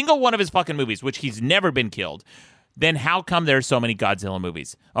 a single one of his fucking movies, which he's never been killed, then how come there's so many Godzilla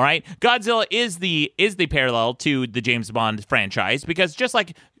movies? All right, Godzilla is the parallel to the James Bond franchise because just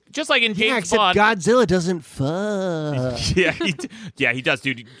like in James Bond. Godzilla doesn't fuck. Yeah, he does,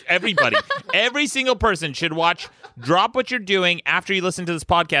 dude. Everybody, every single person should drop what you're doing after you listen to this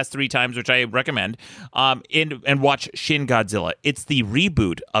podcast 3 times, which I recommend, and watch Shin Godzilla. It's the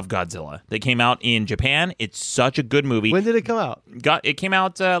reboot of Godzilla that came out in Japan. It's such a good movie. When did it come out? It came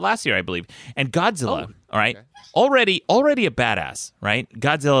out last year, I believe. And Godzilla, all right, already a badass, right?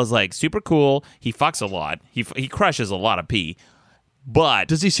 Godzilla's like super cool. He fucks a lot. He crushes a lot of pee. But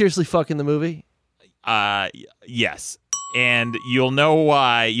Does he seriously fuck in the movie? yes. And you'll know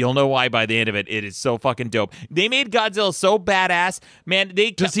why. You'll know why by the end of it. It is so fucking dope. They made Godzilla so badass, man. They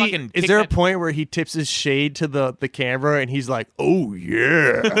Is there a point where he tips his shade to the camera and he's like, "Oh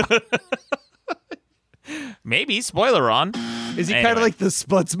yeah"? Maybe spoiler on. Is he Anyway. kind of like the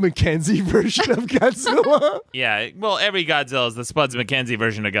Spuds McKenzie version of Godzilla? Yeah. Well, every Godzilla is the Spuds McKenzie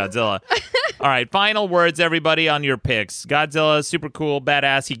version of Godzilla. All right. Final words, everybody, on your picks. Godzilla is super cool,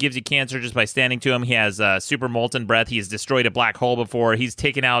 badass. He gives you cancer just by standing to him. He has super molten breath. He's destroyed a black hole before. He's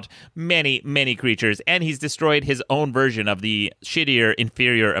taken out many, many creatures, and he's destroyed his own version of the shittier,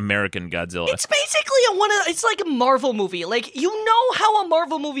 inferior American Godzilla. It's basically it's like a Marvel movie. Like, you know how a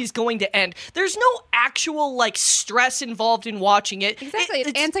Marvel movie is going to end. There's no actual like stress involved in watching it. Exactly.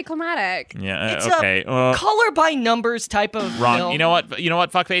 It's anticlimactic. Yeah. It's okay. a color by numbers type of Wrong. film. You know what,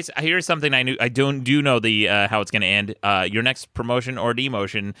 fuckface? Here's something I knew. I do know the how it's going to end. Your next promotion or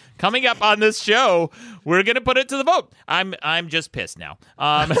demotion coming up on this show. We're going to put it to the vote. I'm just pissed now.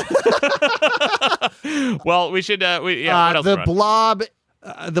 Well, we should. What else? The Ron? blob.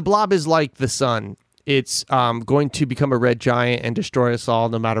 The blob is like the sun. It's going to become a red giant and destroy us all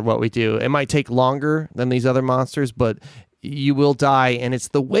no matter what we do. It might take longer than these other monsters, but you will die. And it's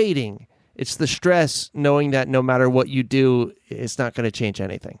the waiting. It's the stress knowing that no matter what you do, it's not going to change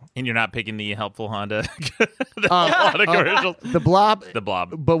anything. And you're not picking the helpful Honda. Honda commercials. The blob. The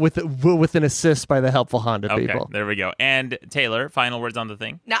blob. But with an assist by the helpful Honda Okay, people. there we go. And Taylor, final words on the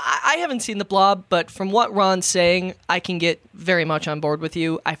thing. Now, I haven't seen The Blob, but from what Ron's saying, I can get very much on board with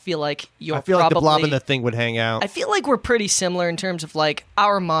you. I feel like I feel like the blob and the thing would hang out. I feel like we're pretty similar in terms of like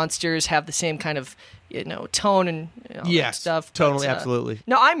our monsters have the same kind of tone and all that Yes, stuff. totally, But, absolutely.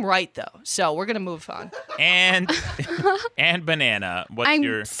 No, I'm right though, so we're gonna move on. And Banana, what's I'm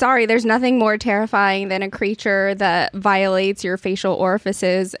your? sorry, there's nothing more terrifying than a creature that violates your facial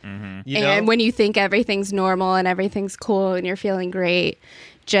orifices. And when you think everything's normal and everything's cool and you're feeling great,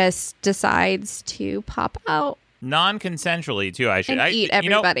 just decides to pop out Non-consensually too. I should and eat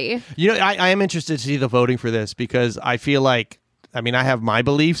everybody. I am interested to see the voting for this because I feel like, I have my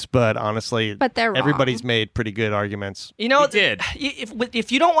beliefs, but honestly, They're wrong. everybody's made pretty good arguments. You know, You did.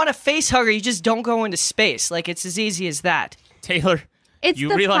 If you don't want a face hugger, you just don't go into space. Like, it's as easy as that. Taylor, It's you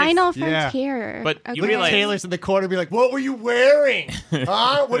the realize, final Yeah. frontier. But you okay? realize Taylor's in the corner, be like, "What were you wearing?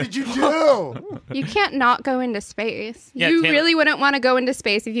 Huh? What did you do?" You can't not go into space. Yeah, You Taylor- really wouldn't want to go into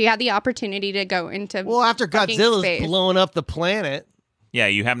space if you had the opportunity to go into Well, after fucking Godzilla's space. blowing up the planet. Yeah,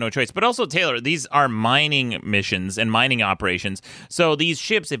 you have no choice. But also, Taylor, these are mining missions and mining operations. So these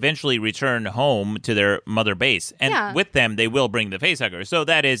ships eventually return home to their mother base. And Yeah. with them, they will bring the facehugger. So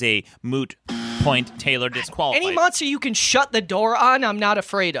that is a moot point. Taylor disqualified. Any monster you can shut the door on, I'm not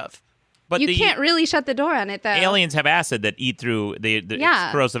afraid of. But You the can't really shut the door on it, though. aliens have acid that eat through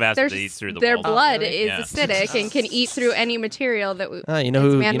it's corrosive acid that eats through the their walls. blood is Yeah. acidic and can eat through any material that You know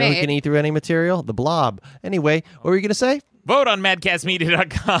who man-made. can eat through any material? The blob. Anyway, what were you gonna say? Vote on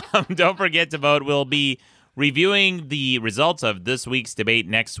madcastmedia.com. Don't forget to vote. We'll be reviewing the results of this week's debate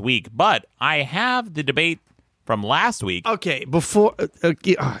next week. But I have the debate from last week. Okay, before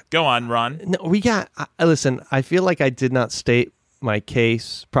Go on, Ron. no, we got. Listen, I feel like I did not state my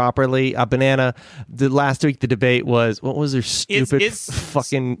case properly. Banana. The last week the debate was what was their stupid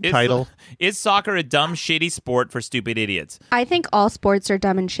fucking title? Is soccer a dumb, shitty sport for stupid idiots? I think all sports are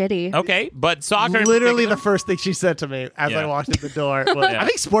dumb and shitty. Okay, but soccer. in Literally particular- the first thing she said to me as I Yeah. walked in the door was, Yeah. "I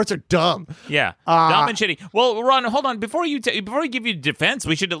think sports are dumb." Yeah, dumb and shitty. Well, Ron, hold on. Before we give you defense,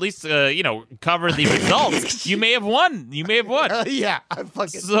 we should at least cover the results. You may have won. Yeah, I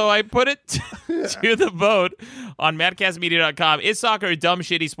fucking. So I put it to the vote on madcastmedia.com. Is soccer a dumb,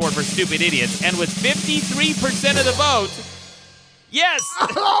 shitty sport for stupid idiots? And with 53% of the vote, yes!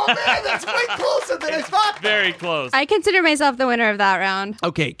 Oh man, that's way closer than I thought. Very close. I consider myself the winner of that round.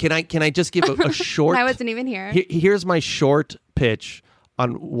 Okay, can I just give a short? I wasn't even here. Here's my short pitch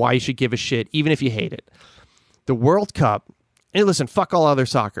on why you should give a shit, even if you hate it. The World Cup, and listen, fuck all other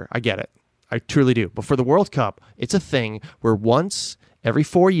soccer. I get it. I truly do. But for the World Cup, it's a thing where once every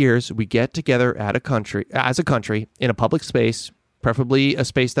 4 years we get together as a country in a public space, preferably a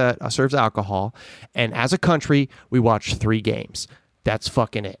space that serves alcohol, and as a country, we watch 3 games. That's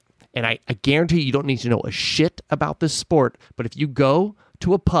fucking it. And I guarantee you don't need to know a shit about this sport, but if you go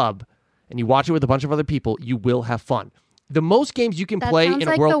to a pub and you watch it with a bunch of other people, you will have fun. The most games you can That play sounds in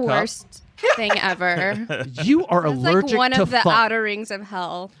a like World the Cup, worst thing ever. you are It's like allergic one to of the fun. outer rings of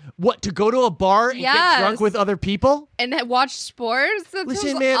hell. What, to go to a bar and get Yes. drunk with other people? And then watch sports? That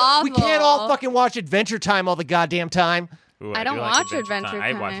Listen, sounds man, awful. we can't all fucking watch Adventure Time all the goddamn time. Ooh, I don't do watch Adventure Adventure Time.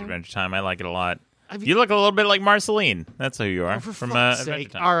 I watch Time. Adventure Time. I like it a lot. You look a little bit like Marceline. That's who you are. For from fuck's Adventure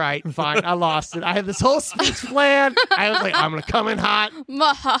sake. Time. All right, fine. I lost it. I had this whole speech planned. I was like, I'm going to come in hot.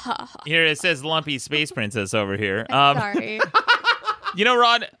 Here it says Lumpy Space Princess over here. Sorry. You know,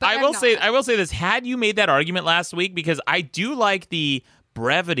 Ron, I I'm will not. say this. Had you made that argument last week, because I do like the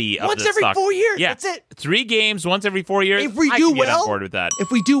brevity of Once this every soccer. 4 years. Yeah. That's it. 3 games once every 4 years. If we I do can get well, on board with that.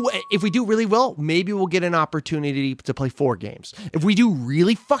 If we do really well, maybe we'll get an opportunity to play 4 games. If we do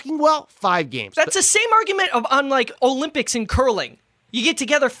really fucking well, 5 games. That's the same argument on like Olympics and curling. You get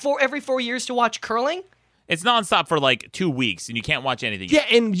together every 4 years to watch curling. It's nonstop for like 2 weeks, and you can't watch anything. Yeah,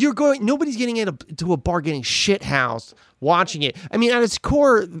 and nobody's getting into a bar getting shit housed watching it. I mean, at its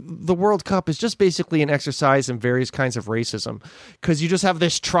core, the World Cup is just basically an exercise in various kinds of racism, because you just have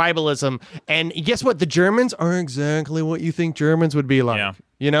this tribalism. And guess what? The Germans are exactly what you think Germans would be like. Yeah.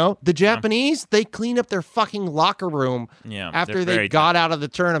 You know, the Japanese, they clean up their fucking locker room after they're they very got out of the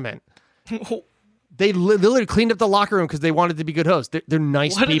tournament. They literally cleaned up the locker room because they wanted to be good hosts. They're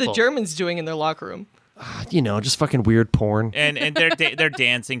nice What people. are the Germans doing in their locker room? You know, just fucking weird porn. And they're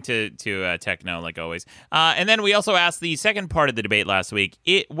dancing to techno like always. And then we also asked the second part of the debate last week.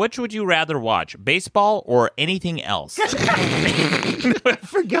 Which would you rather watch, baseball or anything else? I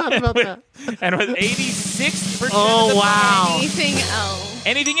forgot about that. And with 86%. Oh, of the wow. Anything else?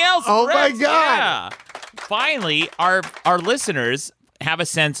 Anything else? Oh, my correct. God. Yeah. Finally, our listeners have a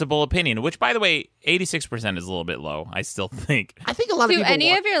sensible opinion, which, by the way, 86% is a little bit low, I still think. I think a lot of Do people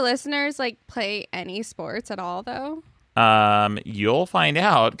any of your listeners play any sports at all, though? You'll find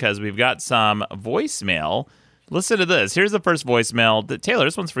out because we've got some voicemail. Listen to this. Here's the first voicemail. Taylor,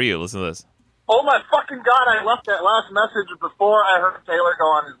 this one's for you. Listen to this. Oh my fucking God, I left that last message before I heard Taylor go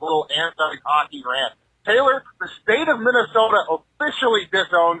on his little anti-hockey rant. Taylor, the state of Minnesota officially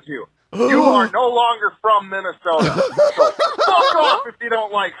disowns you. You are no longer from Minnesota. So fuck off if you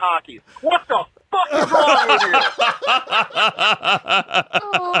don't like hockey. What the fuck is wrong with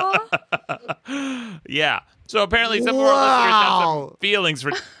you? Yeah. So apparently some of our listeners have some feelings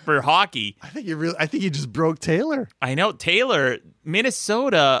for hockey. I think you just broke Taylor. I know. Taylor,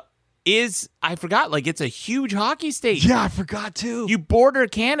 Minnesota is, I forgot, it's a huge hockey state. Yeah, I forgot too. You border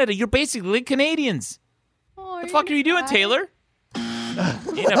Canada. You're basically Canadians. Oh, What the fuck are you doing, Taylor?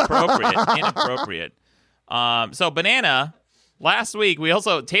 Inappropriate. So Banana last week,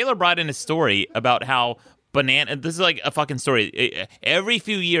 Taylor brought in a story about how this is like a fucking story. Every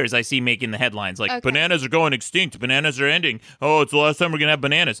few years I see making the headlines like bananas are going extinct, bananas are ending. Oh, it's the last time we're going to have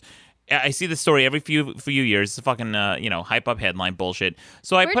bananas. I see this story every few years. It's a fucking, hype up headline bullshit.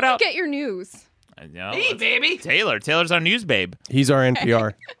 So I put out. Where do you get your news? Hey, baby. Taylor's our news babe. He's our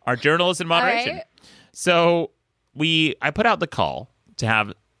NPR. Our journalist in moderation. Right. So I put out the call to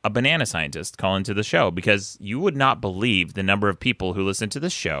have a banana scientist call into the show because you would not believe the number of people who listen to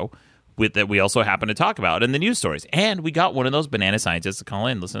this show that we also happen to talk about in the news stories. And we got one of those banana scientists to call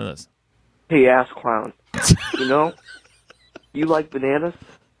in. Listen to this. Hey, ass clown. You like bananas?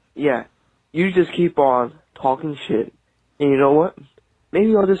 Yeah. You just keep on talking shit. And you know what?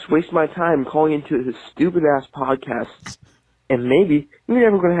 Maybe I'll just waste my time calling into this stupid-ass podcast. And maybe you're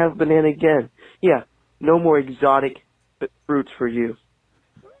never going to have a banana again. Yeah, no more exotic fruits for you.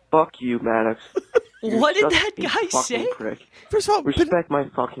 Fuck you, Maddox. What did that guy say? Prick. First of all, respect my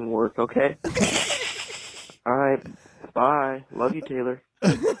fucking work, okay? All right, bye. Love you, Taylor.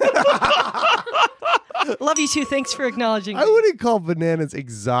 Love you too. Thanks for acknowledging me. I wouldn't call bananas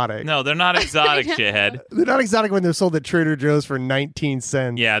exotic. No, they're not exotic, shithead. They're not exotic when they're sold at Trader Joe's for 19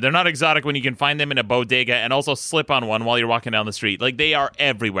 cents. Yeah, they're not exotic when you can find them in a bodega and also slip on one while you're walking down the street. Like, they are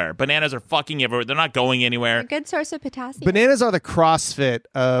everywhere. Bananas are fucking everywhere. They're not going anywhere. A good source of potassium. Bananas are the CrossFit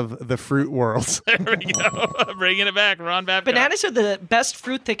of the fruit world. There we go. Bringing it back, Ron Babcock. Bananas are the best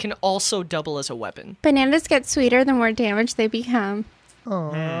fruit that can also double as a weapon. Bananas get sweeter the more damage they become.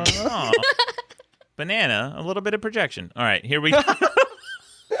 Aw. Banana, a little bit of projection. All right, here we go.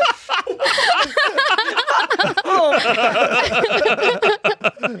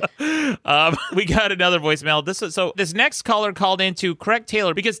 We got another voicemail. This next caller called in to correct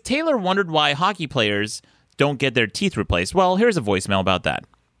Taylor because Taylor wondered why hockey players don't get their teeth replaced. Well, here's a voicemail about that.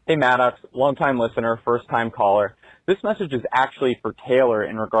 Hey, Maddox, long-time listener, first-time caller. This message is actually for Taylor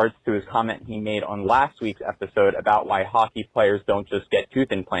in regards to his comment he made on last week's episode about why hockey players don't just get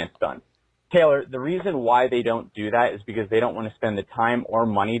tooth implants done. Taylor, the reason why they don't do that is because they don't want to spend the time or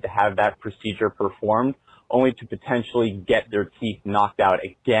money to have that procedure performed, only to potentially get their teeth knocked out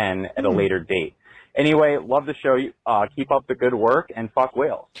again at a later date. Anyway, love the show. Keep up the good work and fuck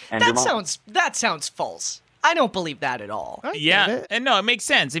whales. And That sounds false. I don't believe that at all. Yeah, and no, it makes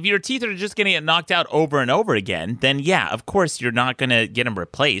sense. If your teeth are just going to get knocked out over and over again, then yeah, of course you're not going to get them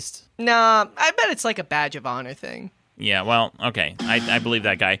replaced. Nah, I bet it's like a badge of honor thing. Yeah, well, okay, I believe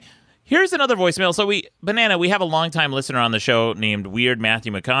that guy. Here's another voicemail. So we have a longtime listener on the show named Weird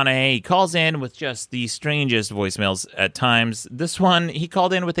Matthew McConaughey. He calls in with just the strangest voicemails at times. This one, he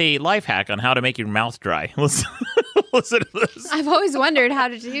called in with a life hack on how to make your mouth dry. Listen to this. I've always wondered how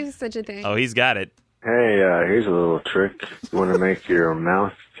to do such a thing. Oh, he's got it. Hey, here's a little trick. You want to make your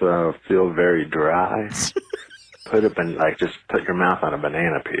mouth feel very dry? Just put your mouth on a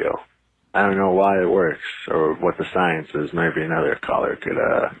banana peel. I don't know why it works or what the science is. Maybe another caller could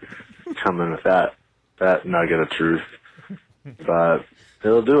come in with that nugget of truth. But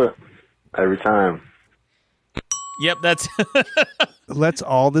it'll do it every time. Yep, that's... Let's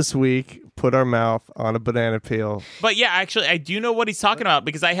all this week put our mouth on a banana peel. But yeah, actually, I do know what he's talking about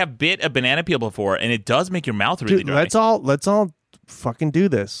because I have bit a banana peel before, and it does make your mouth really dry. Let's all fucking do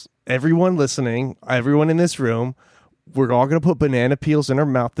this. Everyone listening, everyone in this room, we're all going to put banana peels in our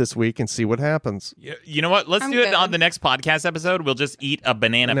mouth this week and see what happens. You know what? Let's do it on the next podcast episode. We'll just eat a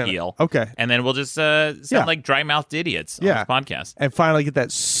banana peel. Okay. And then we'll just sound like dry-mouthed idiots on this podcast. And finally get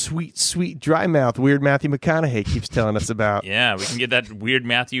that sweet, sweet dry mouth Weird Matthew McConaughey keeps telling us about. Yeah, we can get that Weird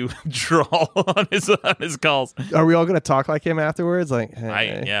Matthew drawl on his calls. Are we all going to talk like him afterwards? Like,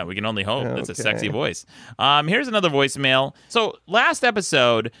 hey. Yeah, we can only hope. It's a sexy voice. Here's another voicemail. So last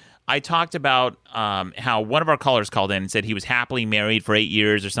episode... I talked about how one of our callers called in and said he was happily married for 8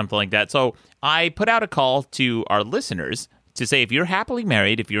 years or something like that. So I put out a call to our listeners to say, if you're happily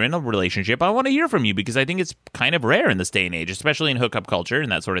married, if you're in a relationship, I want to hear from you because I think it's kind of rare in this day and age, especially in hookup culture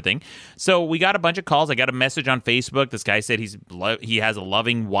and that sort of thing. So we got a bunch of calls. I got a message on Facebook. This guy said he has a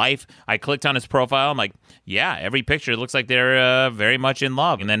loving wife. I clicked on his profile. I'm like, yeah, every picture looks like they're very much in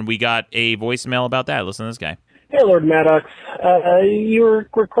love. And then we got a voicemail about that. Listen to this guy. Hey, Lord Maddox. You were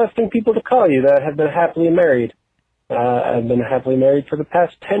requesting people to call you that have been happily married. I've been happily married for the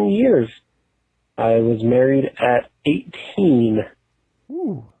past 10 years. I was married at 18.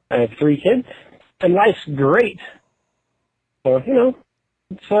 Ooh. I have 3 kids, and life's great. So,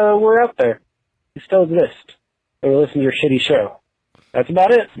 we're out there. We still exist. And we listen to your shitty show. That's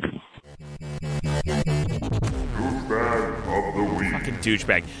about it. Fucking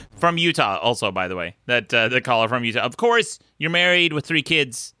douchebag. From Utah, also, by the way. The caller from Utah. Of course, you're married with 3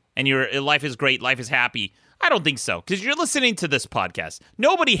 kids, and your life is great, life is happy. I don't think so, because you're listening to this podcast.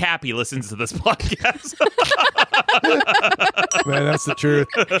 Nobody happy listens to this podcast. Man, that's the truth.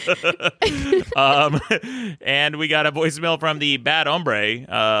 And we got a voicemail from the Bad Hombre.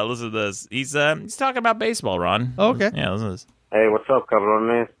 Listen to this. He's talking about baseball, Ron. Okay. Yeah, listen to this. Hey, what's up,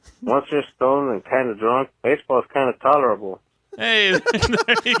 cabrones? Once you're stoned and kind of drunk, baseball is kind of tolerable. Hey,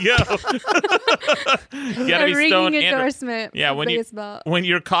 there you go. You gotta be stoned. Endorsement. Yeah, when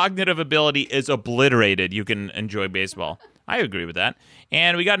your cognitive ability is obliterated, you can enjoy baseball. I agree with that.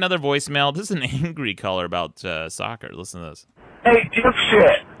 And we got another voicemail. This is an angry caller about soccer. Listen to this. Hey,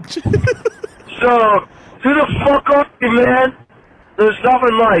 dipshit. So, who the fuck are you, man? There's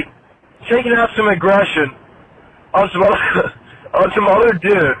nothing like taking out some aggression on some other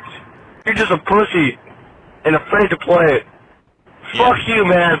dudes. You're just a pussy and afraid to play it. Fuck you,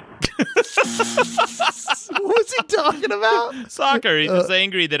 man. What's he talking about? Soccer. He's just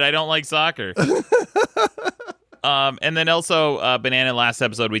angry that I don't like soccer. And then also, Banana, last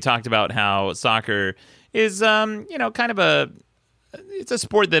episode, we talked about how soccer is, kind of it's a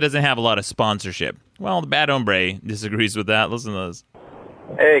sport that doesn't have a lot of sponsorship. Well, the Bad Hombre disagrees with that. Listen to this.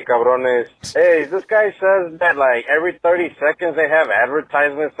 Hey, cabrones. Hey, this guy says that, like, every 30 seconds they have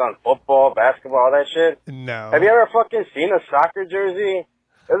advertisements on football, basketball, all that shit. No. Have you ever fucking seen a soccer jersey?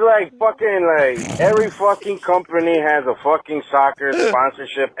 It's like every fucking company has a fucking soccer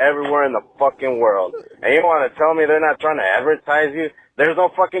sponsorship everywhere in the fucking world. And you want to tell me they're not trying to advertise you? There's no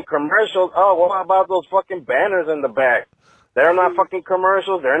fucking commercials. Oh, what about those fucking banners in the back? They're not fucking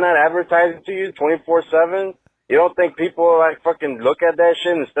commercials. They're not advertising to you 24/7. You don't think people like fucking look at that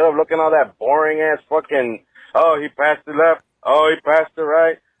shit instead of looking at all that boring ass fucking, oh, he passed it left, oh, he passed it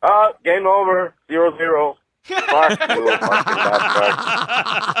right, oh, game over, 0-0. Fuck you, fucking bastard.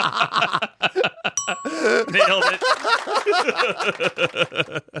 Nailed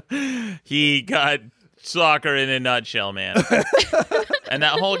it. He got soccer in a nutshell, man. And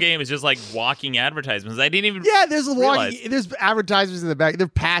that whole game is just like walking advertisements. I didn't even there's advertisements in the back. They're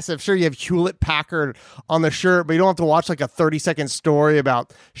passive. Sure, you have Hewlett Packard on the shirt, but you don't have to watch like a 30-second story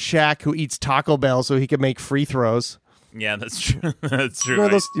about Shaq who eats Taco Bell so he can make free throws. Yeah, that's true. That's true.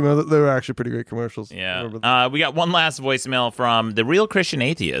 They were actually pretty great commercials. Yeah. We got one last voicemail from the Real Christian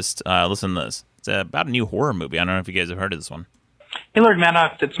Atheist. Listen to this. It's about a new horror movie. I don't know if you guys have heard of this one. Hey, Lord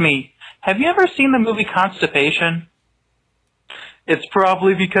Maddox, it's me. Have you ever seen the movie Constipation? It's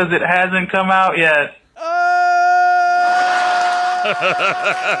probably because it hasn't come out yet.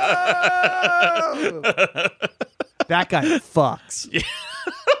 That guy fucks.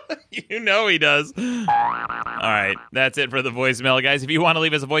 You know he does. All right, that's it for the voicemail, guys. If you want to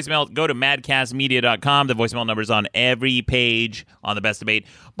leave us a voicemail, go to madcastmedia.com. The voicemail number is on every page on the Best Debate.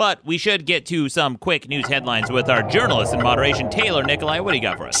 But we should get to some quick news headlines with our journalist in moderation, Taylor. Nikolai, what do you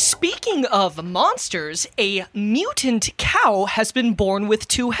got for us? Speaking of monsters, a mutant cow has been born with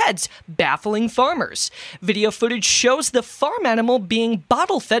 2 heads, baffling farmers. Video footage shows the farm animal being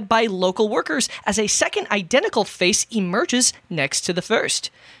bottle-fed by local workers as a second identical face emerges next to the first.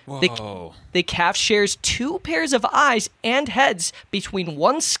 Whoa. The calf shares 2 pairs of eyes and heads between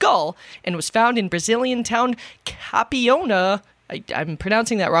one skull and was found in Brazilian town Capiona, I'm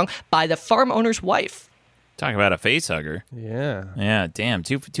pronouncing that wrong, by the farm owner's wife. Talk about a face hugger. Yeah. Yeah, damn.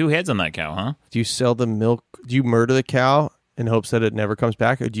 Two heads on that cow, huh? Do you sell the milk? Do you murder the cow in hopes that it never comes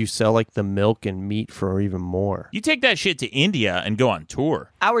back? Or do you sell like the milk and meat for even more? You take that shit to India and go on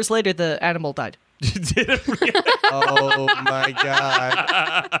tour. Hours later, the animal died. Oh my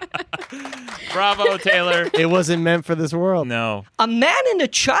God. Bravo, Taylor. It wasn't meant for this world. No. A man and a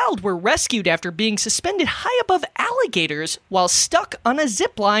child were rescued after being suspended high above alligators while stuck on a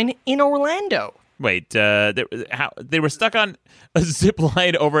zip line in Orlando. Wait, they were stuck on a zip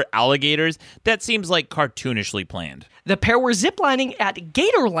line over alligators? That seems like cartoonishly planned. The pair were ziplining at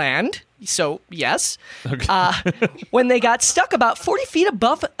Gatorland, so yes, when they got stuck about 40 feet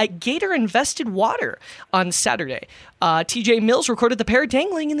above a gator-infested water on Saturday. TJ Mills recorded the pair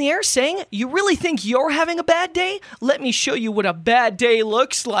dangling in the air saying, "You really think you're having a bad day? Let me show you what a bad day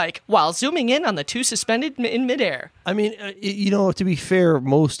looks like," while zooming in on the 2 suspended in midair. I mean, to be fair,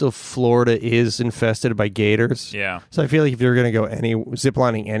 most of Florida is infested by gators. Yeah. So I feel like if you're going to go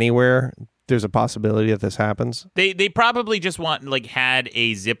ziplining anywhere, there's a possibility that this happens. They probably just had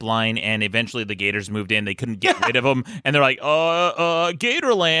a zip line, and eventually the gators moved in. They couldn't get rid of them, and they're like,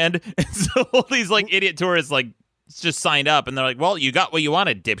 Gatorland. And so all these idiot tourists just signed up, and they're like, well, you got what you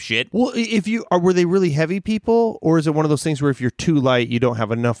wanted, dipshit. Well, were they really heavy people, or is it one of those things where if you're too light, you don't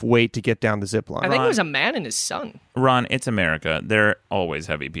have enough weight to get down the zip line? I think it was a man and his son. Ron, it's America. They're always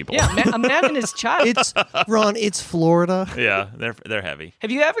heavy people. Yeah, a man and his child. It's Florida. Yeah, they're heavy.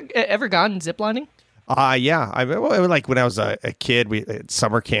 Have you ever gone ziplining? Yeah. Like when I was a kid, we at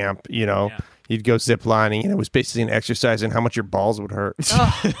summer camp, you'd go ziplining, and it was basically an exercise in how much your balls would hurt.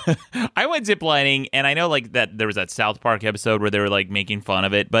 I went ziplining, and I know like that there was that South Park episode where they were like making fun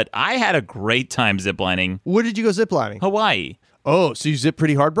of it, but I had a great time ziplining. Where did you go ziplining? Hawaii. Oh, so you zip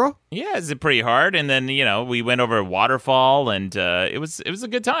pretty hard, bro? Yeah, I zipped pretty hard, and then we went over a waterfall, and it was a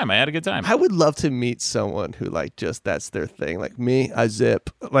good time. I had a good time. I would love to meet someone who like just that's their thing. Like me, I zip.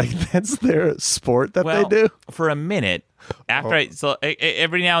 Like that's their sport that they do. For a minute. After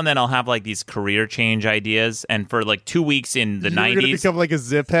every now and then I'll have like these career change ideas, and for like 2 weeks in the 90s, you're gonna become like a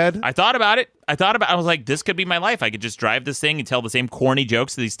zip head. I thought about it. I was like, this could be my life. I could just drive this thing and tell the same corny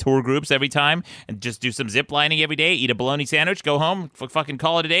jokes to these tour groups every time, and just do some zip lining every day, eat a bologna sandwich, go home, fucking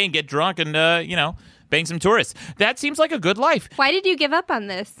call it a day, and get drunk and bang some tourists. That seems like a good life. Why did you give up on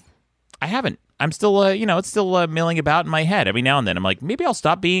this? I haven't. I'm still, it's still milling about in my head every now and then. I'm like, maybe I'll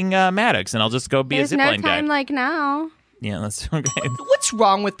stop being Maddox and I'll just go be a zipline guy. There's no time like now. Yeah, that's okay. What's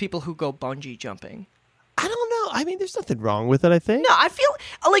wrong with people who go bungee jumping? I don't know. I mean, there's nothing wrong with it, I think. No, I feel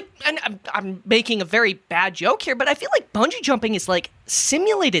like, and I'm making a very bad joke here, but I feel like bungee jumping is like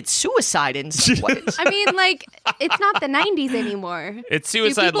simulated suicide in some ways. I mean, like, it's not the 90s anymore. It's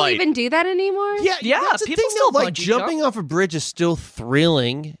suicide Do people light. even do that anymore? Yeah, that's the people thing, still though, like bungee jumping jump. off a bridge is still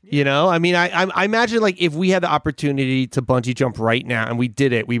thrilling. I mean, I imagine like if we had the opportunity to bungee jump right now and we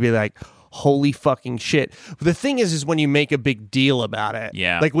did it, we'd be like, holy fucking shit. But the thing is when you make a big deal about it.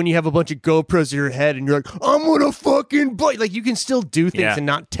 Yeah. Like when you have a bunch of GoPros in your head and you're like, I'm gonna fucking bite. Like you can still do things and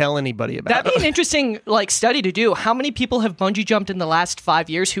not tell anybody about That'd it. be an interesting study to do. How many people have bungee jumped in the last 5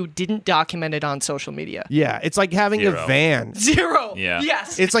 years who didn't document it on social media? Yeah, it's like having a van. 0. Yeah.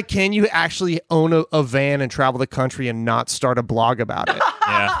 Yes. It's like, can you actually own a van and travel the country and not start a blog about it?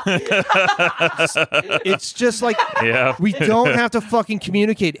 Yeah. It's just like, we don't have to fucking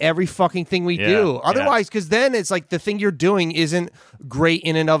communicate every fucking thing we do. Otherwise, because then it's like the thing you're doing isn't great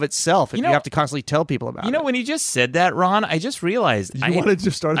in and of itself. And you have to constantly tell people about it. When you just said that, Ron, I just realized. You wanted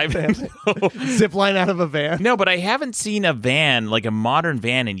to start a van? Zip line out of a van? No, but I haven't seen a van, like a modern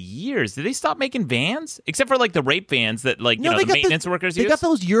van, in years. Did they stop making vans? Except for like the rape vans that the maintenance workers use? They got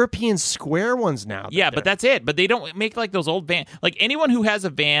those European square ones now. Yeah, but that's it. But they don't make like those old vans. Like anyone who has a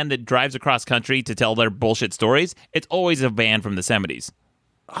van that drives across country to tell their bullshit stories, it's always a van from the 70s.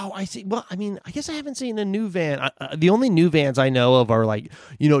 Oh, I see. Well, I mean, I guess I haven't seen a new van. The only new vans I know of are like,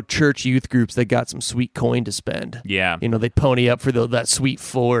 church youth groups that got some sweet coin to spend. Yeah. They pony up for that sweet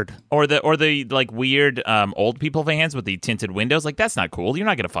Ford. Or the like weird old people vans with the tinted windows. Like, that's not cool. You're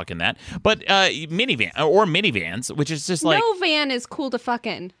not going to fuck in that. But minivans, which is just like... No van is cool to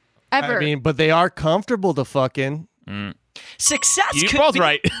fucking. Ever. I mean, but they are comfortable to fucking. Success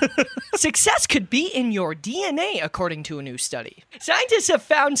could be in your DNA, according to a new study. Scientists have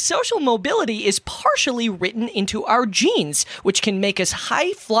found social mobility is partially written into our genes, which can make us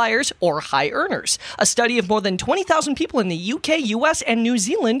high flyers or high earners. A study of more than 20,000 people in the UK, US, and New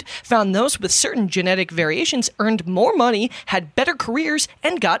Zealand found those with certain genetic variations earned more money, had better careers,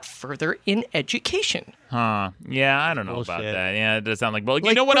 and got further in education. Huh. Yeah, I don't know about that. Yeah, it does sound like... Well,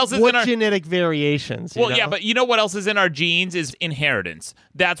 Like, what else is in our... genetic variations? Well, yeah, but you know what else is in our genes is inheritance.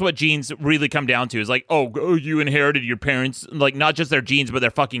 That's what genes really come down to. Is like, oh, you inherited your parents, like not just their genes, but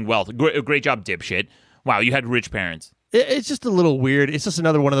their fucking wealth. Great job, dipshit. Wow, you had rich parents. It's just a little weird. It's just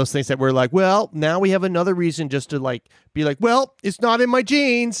another one of those things that we're like, well, now we have another reason just to like be like, well, it's not in my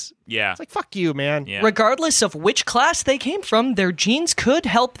genes. Yeah. It's like, fuck you, man. Yeah. Regardless of which class they came from, their genes could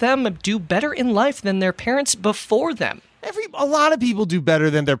help them do better in life than their parents before them. A lot of people do better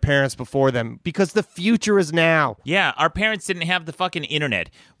than their parents before them because the future is now. Yeah, our parents didn't have the fucking internet.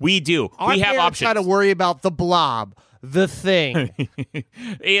 We do. Our we have parents options. got to worry about the blob. The Thing.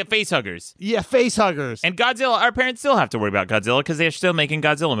 Face huggers. Yeah, face huggers. And Godzilla. Our parents still have to worry about Godzilla because they're still making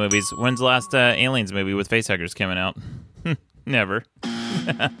Godzilla movies. When's the last Aliens movie with face huggers coming out? Never.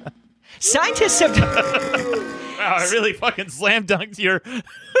 Scientists have... Wow, I really fucking slam dunked your...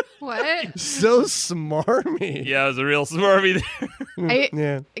 What? So smarmy. Yeah, it was a real smarmy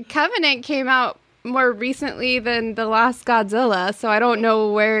there. Covenant came out more recently than the last Godzilla, so I don't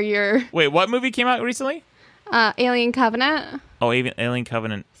know where you're... Wait, what movie came out recently? Alien Covenant. Oh, Alien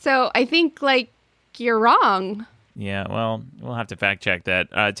Covenant. So I think, you're wrong. Yeah, well, we'll have to fact check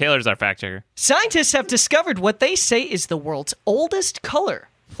that. Taylor's our fact checker. Scientists have discovered what they say is the world's oldest color.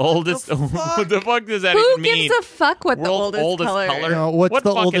 Oldest? What the fuck does that even mean? Who gives a fuck what the oldest color? No, what's What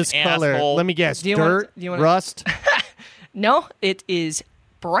the fucking oldest color? asshole? Let me guess. Do you Dirt? wanna- Rust? No, it is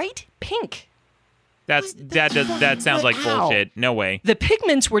bright pink. That sounds like bullshit. No way. The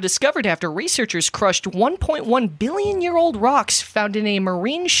pigments were discovered after researchers crushed 1.1 billion-year-old rocks found in a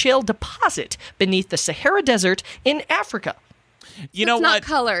marine shale deposit beneath the Sahara Desert in Africa. You know It's what? not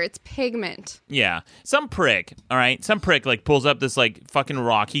color, it's pigment. Yeah, some prick. All right, some prick like pulls up this like fucking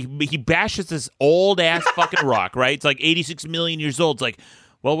rock. He bashes this old ass fucking rock. Right, it's like 86 million years old. It's like,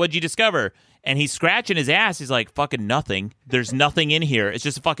 well, what'd you discover? And he's scratching his ass. He's like, fucking nothing. There's nothing in here. It's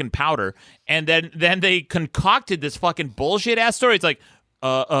just a fucking powder. And then they concocted this fucking bullshit ass story. It's like,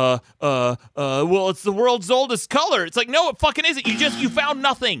 well, it's the world's oldest color. It's like, no, it fucking isn't. You found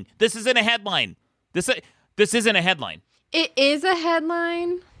nothing. This isn't a headline. This isn't a headline. It is a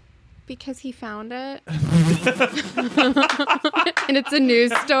headline because he found it. And it's a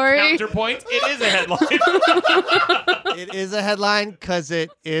news story. Counterpoint, it is a headline. It is a headline because it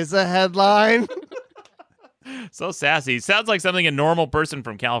is a headline. So sassy. Sounds like something a normal person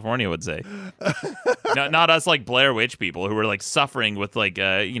from California would say. Not us like Blair Witch people who were like suffering with like,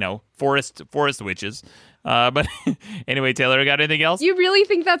 forest witches. But anyway, Taylor, got anything else? You really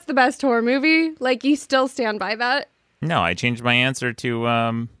think that's the best horror movie? Like, you still stand by that? No, I changed my answer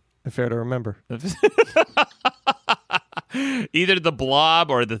to Fair to remember. Either the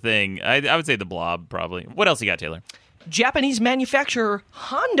Blob or the Thing. I would say the Blob, probably. What else you got, Taylor? Japanese manufacturer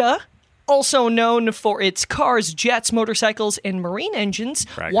Honda, also known for its cars, jets, motorcycles, and marine engines,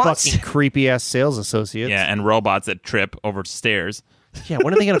 fucking creepy ass sales associates. Yeah, and robots that trip over stairs. Yeah,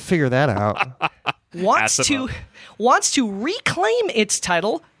 when are they going to figure that out? wants to reclaim its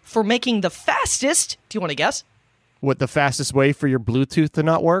title for making the fastest. Do you want to guess? What, the fastest way for your Bluetooth to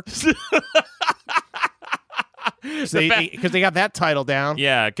not work? Because they got that title down.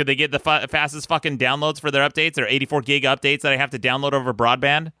 Yeah, could they get the fastest fucking downloads for their updates? Or 84 gig updates that I have to download over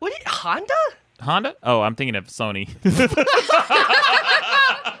broadband? What? Honda? Honda? Oh, I'm thinking of Sony.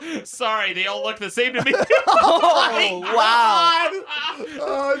 Sorry, they all look the same to me. Oh, wow.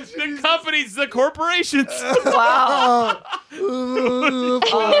 Oh, the companies, the corporations. Wow.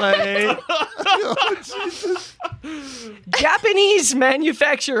 Japanese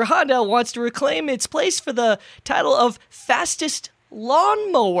manufacturer Honda wants to reclaim its place for the title of fastest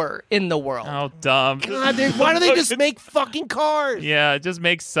lawnmower in the world. Oh, dumb. God, why do they just make fucking cars? Yeah, just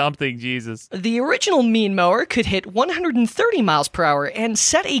make something, Jesus. The original mean mower could hit 130 miles per hour and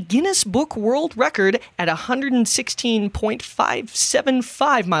set a Guinness Book World Record at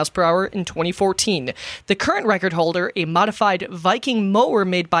 116.575 miles per hour in 2014. The current record holder, a modified Viking mower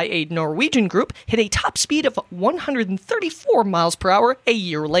made by a Norwegian group, hit a top speed of 134 miles per hour a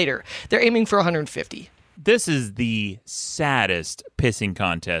year later. They're aiming for 150. This is the saddest pissing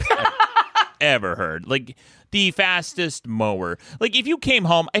contest I've ever heard. Like, the fastest mower. Like, if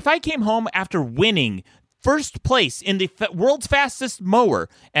I came home after winning first place in the world's fastest mower,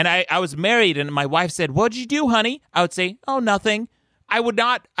 and I was married and my wife said, "What'd you do, honey?" I would say, "Oh, nothing." I would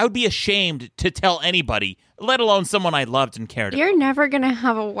be ashamed to tell anybody, let alone someone I loved and cared about. You're never going to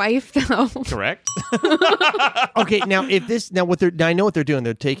have a wife, though. Correct. Okay, now I know what they're doing.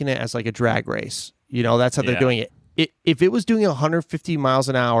 They're taking it as like a drag race. You know, that's how they're doing it. If it was doing 150 miles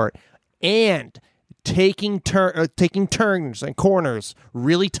an hour and taking turns and corners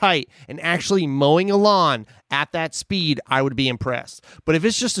really tight and actually mowing a lawn at that speed, I would be impressed. But if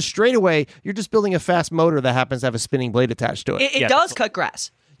it's just a straightaway, you're just building a fast motor that happens to have a spinning blade attached to it. It does cut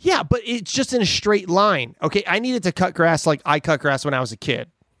grass. Yeah, but it's just in a straight line. Okay, I needed to cut grass like I cut grass when I was a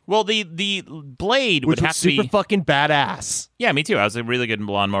kid. Well, the blade would have to be super fucking badass. Yeah, me too. I was a really good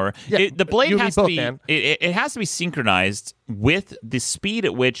lawnmower. Yeah, the blade has to both, be man. it has to be synchronized with the speed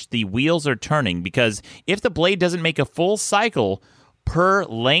at which the wheels are turning, because if the blade doesn't make a full cycle per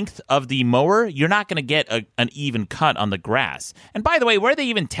length of the mower, you're not going to get an even cut on the grass. And by the way, where are they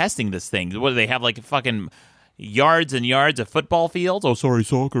even testing this thing? What do they have, like fucking yards and yards of football fields? Oh, sorry,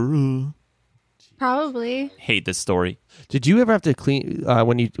 soccer. Probably. Hate this story. Did you ever have to clean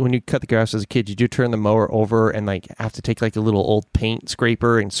when you cut the grass as a kid? Did you turn the mower over and like have to take like a little old paint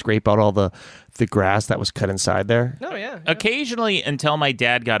scraper and scrape out all the grass that was cut inside there? Oh yeah. Occasionally, until my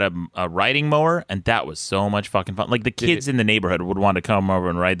dad got a riding mower, and that was so much fucking fun. Like the kids in the neighborhood would want to come over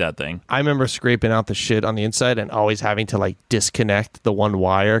and ride that thing. I remember scraping out the shit on the inside and always having to like disconnect the one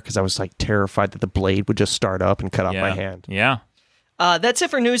wire because I was like terrified that the blade would just start up and cut off my hand. Yeah. That's it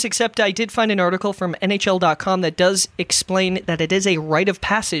for news, except I did find an article from NHL.com that does explain that it is a rite of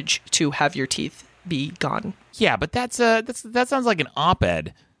passage to have your teeth be gone. Yeah, but that sounds like an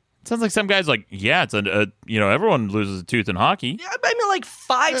op-ed. It sounds like some guy's like, yeah, it's everyone loses a tooth in hockey. Yeah, I mean like 5-6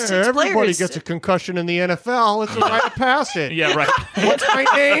 players. Everybody gets a concussion in the NFL. It's a rite of passage. Yeah, right. What's my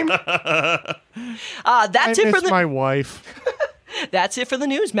name? That's it for my wife. That's it for the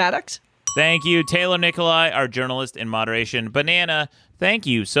news, Maddox. Thank you, Taylor Nikolai, our journalist in moderation. Banana, thank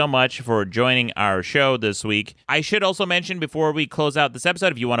you so much for joining our show this week. I should also mention before we close out this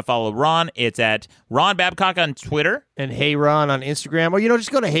episode, if you want to follow Ron, it's at Ron Babcock on Twitter. And Hey Ron on Instagram. Or,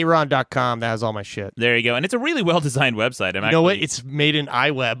 just go to heyron.com. That has all my shit. There you go. And it's a really well-designed website. You know what? It's made in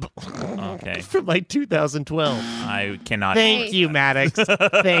iWeb. Okay. From 2012. I cannot. Thank you, Maddox.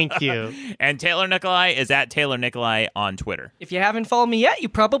 Thank you. And Taylor Nikolai is at Taylor Nikolai on Twitter. If you haven't followed me yet, you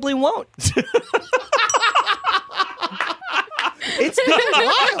probably won't. It's been a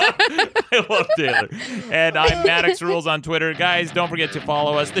while. I love Taylor. And I'm Maddox Rules on Twitter. Guys, don't forget to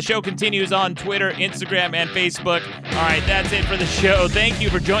follow us. The show continues on Twitter, Instagram, and Facebook. All right, that's it for the show. Thank you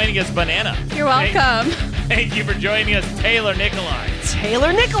for joining us, Banana. You're welcome. Thank you for joining us, Taylor Nikolai.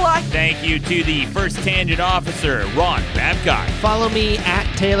 Taylor Nikolai. Thank you to the First Tangent Officer, Ron Babcock. Follow me at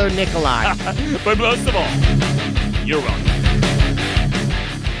Taylor Nikolai. But most of all, you're welcome.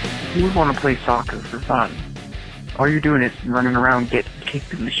 You want to play soccer for fun. All you're doing is running around getting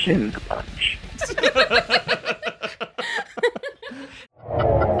kicked in the shins a bunch.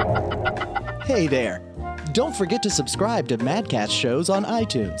 Hey there. Don't forget to subscribe to Madcast shows on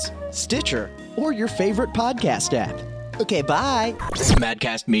iTunes, Stitcher, or your favorite podcast app. Okay, bye.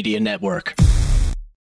 Madcast Media Network.